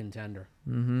Super Bowl contender.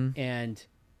 Mm-hmm. And,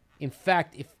 in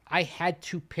fact, if I had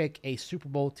to pick a Super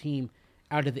Bowl team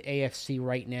out of the AFC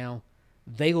right now,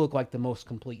 they look like the most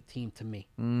complete team to me.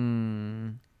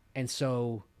 And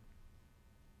so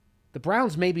the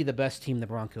Browns may be the best team the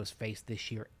Broncos faced this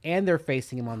year, and they're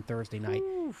facing them on Thursday night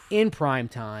in prime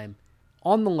time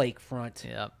on the lakefront.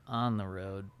 Yep, on the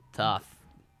road. Tough.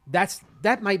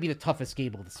 That might be the toughest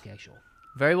game of the schedule.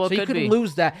 Very well, so could be. You could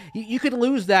lose that. You could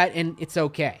lose that, and it's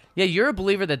okay. Yeah, you're a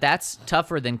believer that that's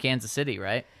tougher than Kansas City,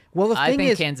 right? Well, the thing I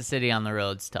think is, Kansas City on the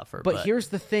road's tougher. But here's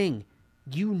the thing.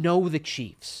 You know the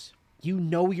Chiefs. You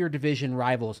know your division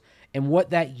rivals. And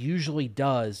what that usually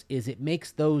does is it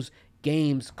makes those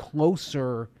games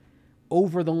closer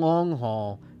over the long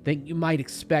haul than you might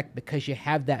expect because you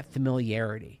have that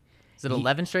familiarity. Is it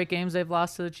 11 straight games they've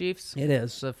lost to the Chiefs? It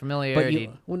is. So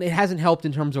familiarity. But it hasn't helped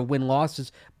in terms of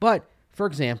win-losses. But, for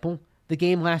example, the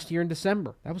game last year in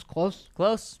December, that was close.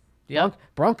 Close. Yeah.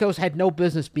 Broncos had no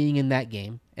business being in that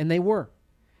game, and they were.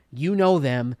 You know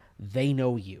them, they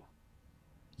know you.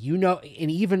 You know,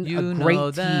 and even a great know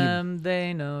them, team,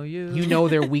 they know you. You know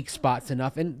their weak spots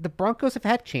enough. And the Broncos have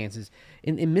had chances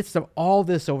in midst of all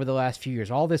this over the last few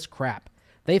years, all this crap.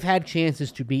 They've had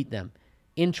chances to beat them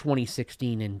in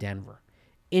 2016 in Denver,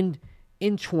 in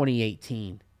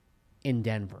 2018 in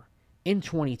Denver, in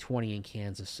 2020 in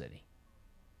Kansas City.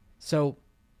 So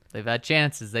they've had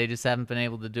chances. They just haven't been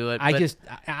able to do it.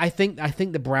 I think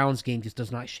the Browns game just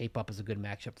does not shape up as a good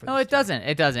matchup for. No, it doesn't.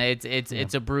 It doesn't.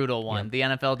 It's a brutal one. Yeah.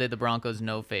 The NFL did the Broncos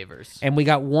no favors. And we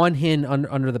got one hint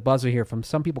under the buzzer here from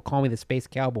some people call me the Space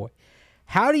Cowboy.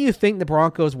 How do you think the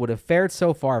Broncos would have fared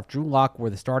so far if Drew Lock were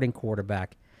the starting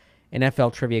quarterback?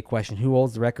 NFL trivia question: who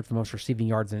holds the record for most receiving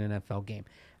yards in an NFL game?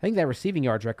 I think that receiving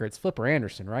yards record it's Flipper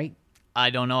Anderson, right? I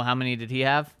don't know how many did he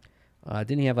have.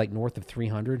 Didn't he have like north of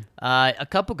 300? A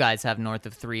couple guys have north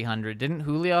of 300. Didn't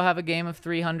Julio have a game of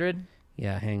 300?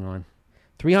 Yeah, hang on.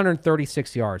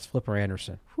 336 yards, Flipper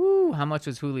Anderson. Whew, how much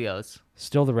was Julio's?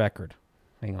 Still the record.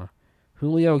 Hang on.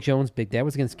 Julio Jones, that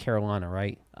was against Carolina,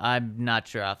 right? I'm not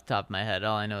sure off the top of my head.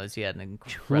 All I know is he had an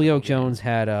incredible Julio game. Jones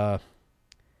had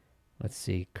let's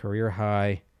see, career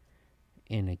high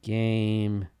in a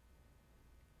game,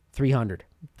 300.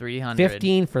 300.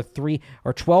 15 for 3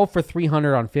 or 12 for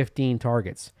 300 on 15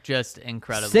 targets. Just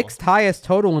incredible. Sixth highest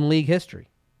total in league history.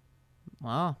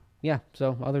 Wow. Yeah,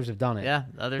 so others have done it. Yeah,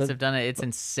 others have done it. It's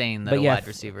insane that a wide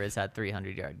receiver has had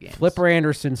 300-yard games. Flipper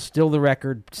Anderson, still the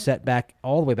record, set back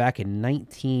all the way back in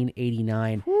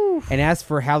 1989. Whew. And as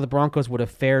for how the Broncos would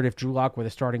have fared if Drew Lock were the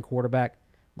starting quarterback,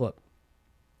 look,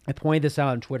 I pointed this out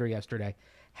on Twitter yesterday,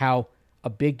 how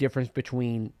a big difference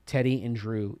between Teddy and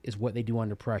Drew is what they do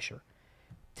under pressure.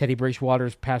 Teddy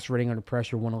Bridgewater's passer rating under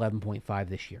pressure, 111.5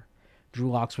 this year. Drew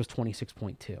Lock's was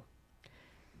 26.2.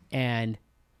 And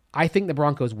I think the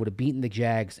Broncos would have beaten the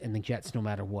Jags and the Jets no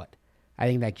matter what. I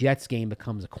think that Jets game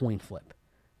becomes a coin flip.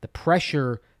 The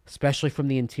pressure, especially from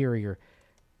the interior,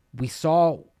 we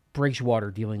saw Bridgewater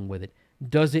dealing with it.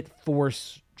 Does it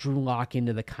force Drew Lock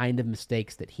into the kind of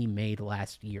mistakes that he made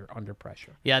last year under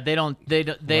pressure? Yeah, they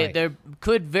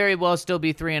could very well still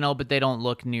be 3-0, but they don't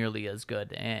look nearly as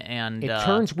good. And it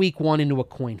turns week one into a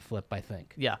coin flip, I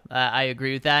think. Yeah, I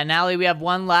agree with that. And Allie, we have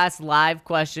one last live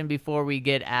question before we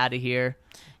get out of here.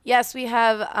 Yes, we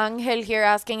have Angel here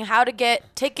asking how to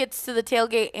get tickets to the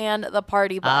tailgate and the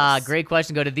party bus. Great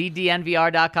question. Go to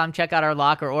thednvr.com, check out our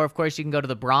locker, or of course you can go to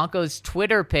the Broncos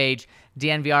Twitter page,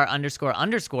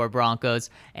 DNVR__Broncos,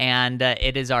 and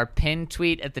it is our pinned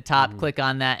tweet at the top. Click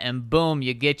on that, and boom,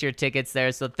 you get your tickets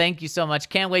there. So thank you so much.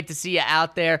 Can't wait to see you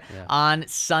out there on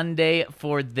Sunday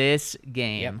for this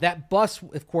game. Yeah, that bus,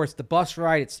 of course, the bus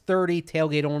ride, it's 30,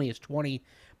 tailgate only is 20.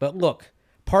 But look,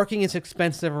 parking is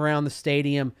expensive around the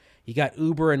stadium. You got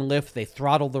Uber and Lyft. They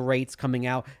throttle the rates coming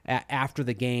out after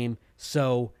the game.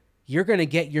 So you're going to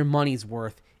get your money's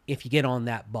worth if you get on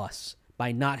that bus.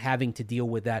 by not having to deal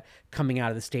with that coming out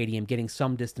of the stadium, getting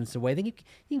some distance away. Then you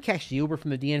can catch the Uber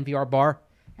from the DNVR bar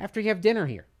after you have dinner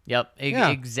here. Yep,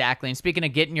 exactly. And speaking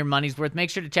of getting your money's worth, make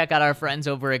sure to check out our friends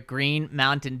over at Green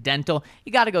Mountain Dental.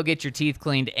 You got to go get your teeth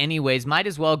cleaned anyways. Might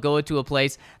as well go to a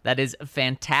place that is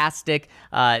fantastic.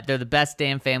 They're the best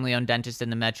damn family-owned dentist in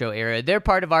the metro area. They're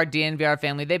part of our DNVR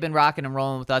family. They've been rocking and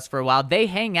rolling with us for a while. They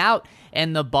hang out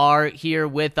in the bar here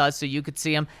with us so you could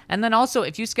see them. And then also,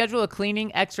 if you schedule a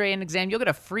cleaning, x-ray, and exam, you'll get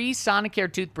a free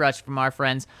Sonicare toothbrush from our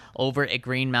friends over at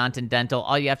Green Mountain Dental.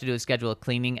 All you have to do is schedule a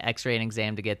cleaning, x-ray, and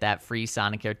exam to get that free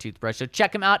Sonicare toothbrush. So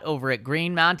check them out over at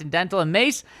Green Mountain Dental. And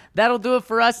Mace, that'll do it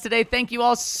for us today. Thank you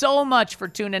all so much for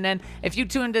tuning in. If you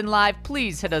tuned in live,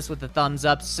 please hit us with a thumbs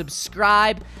up,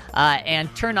 subscribe,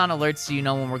 and turn on alerts so you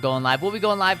know when we're going live. We'll be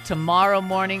going live tomorrow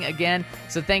morning again.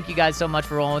 So thank you guys so much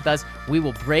for rolling with us. We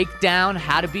will break down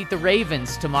how to beat the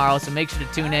Ravens tomorrow, so make sure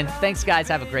to tune in. Thanks, guys.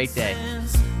 Have a great day.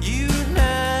 You and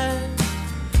I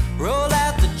rolled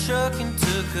out the truck and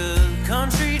took a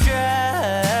country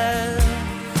drive.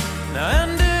 Now I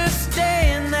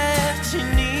understand that you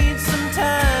need some time.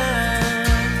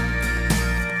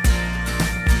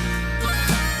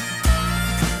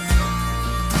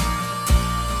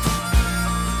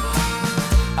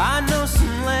 I know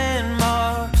some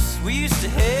landmarks we used to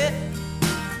hit,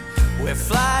 where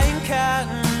flying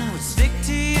cotton would stick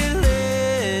to your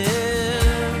lips.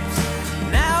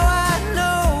 Now I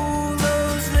know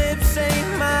those lips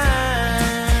ain't mine.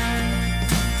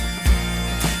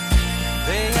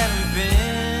 They haven't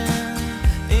been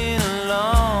in a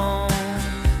long,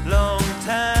 long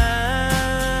time.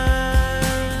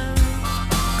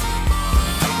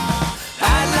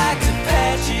 I'd like to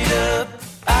patch it up.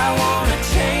 I wanna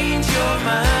change your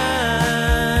mind.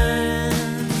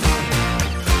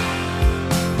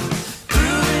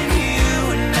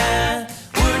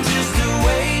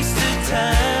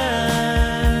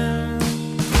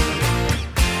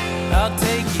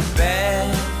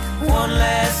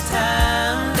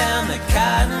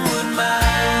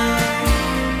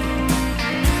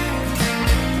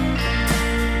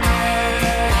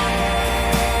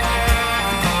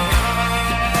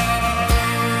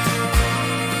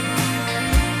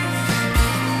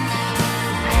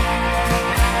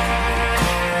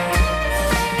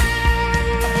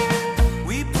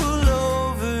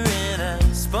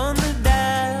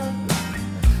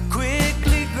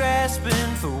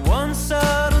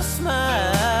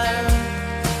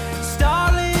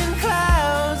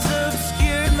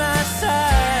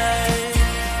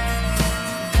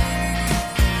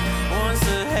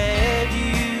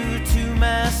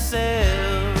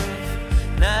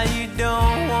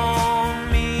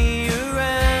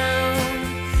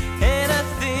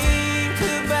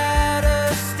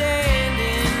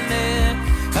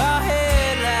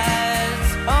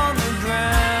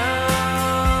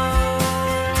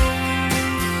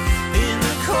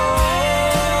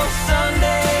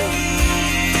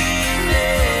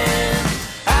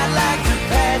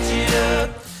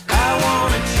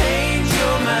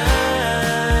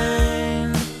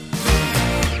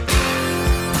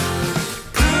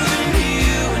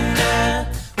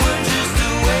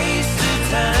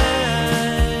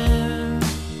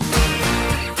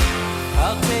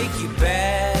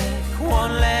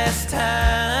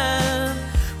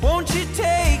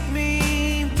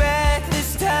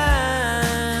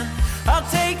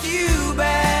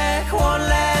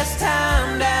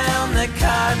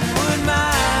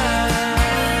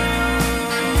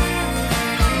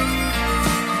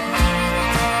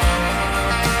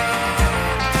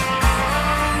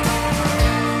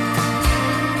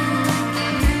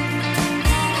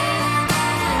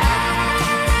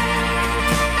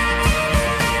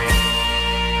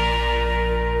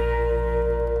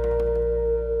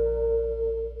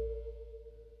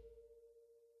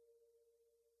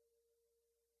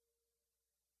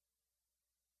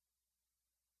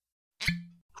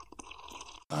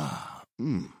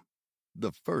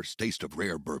 The first taste of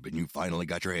rare bourbon you finally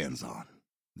got your hands on.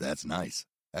 That's nice.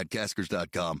 At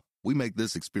Caskers.com, we make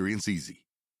this experience easy.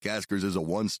 Caskers is a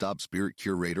one-stop spirit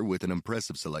curator with an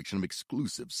impressive selection of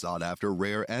exclusive, sought-after,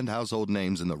 rare, and household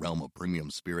names in the realm of premium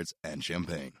spirits and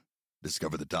champagne.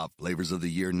 Discover the top flavors of the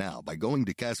year now by going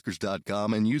to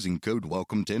Caskers.com and using code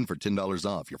WELCOME10 for $10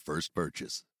 off your first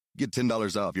purchase. Get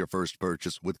 $10 off your first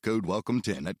purchase with code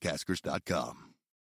WELCOME10 at Caskers.com.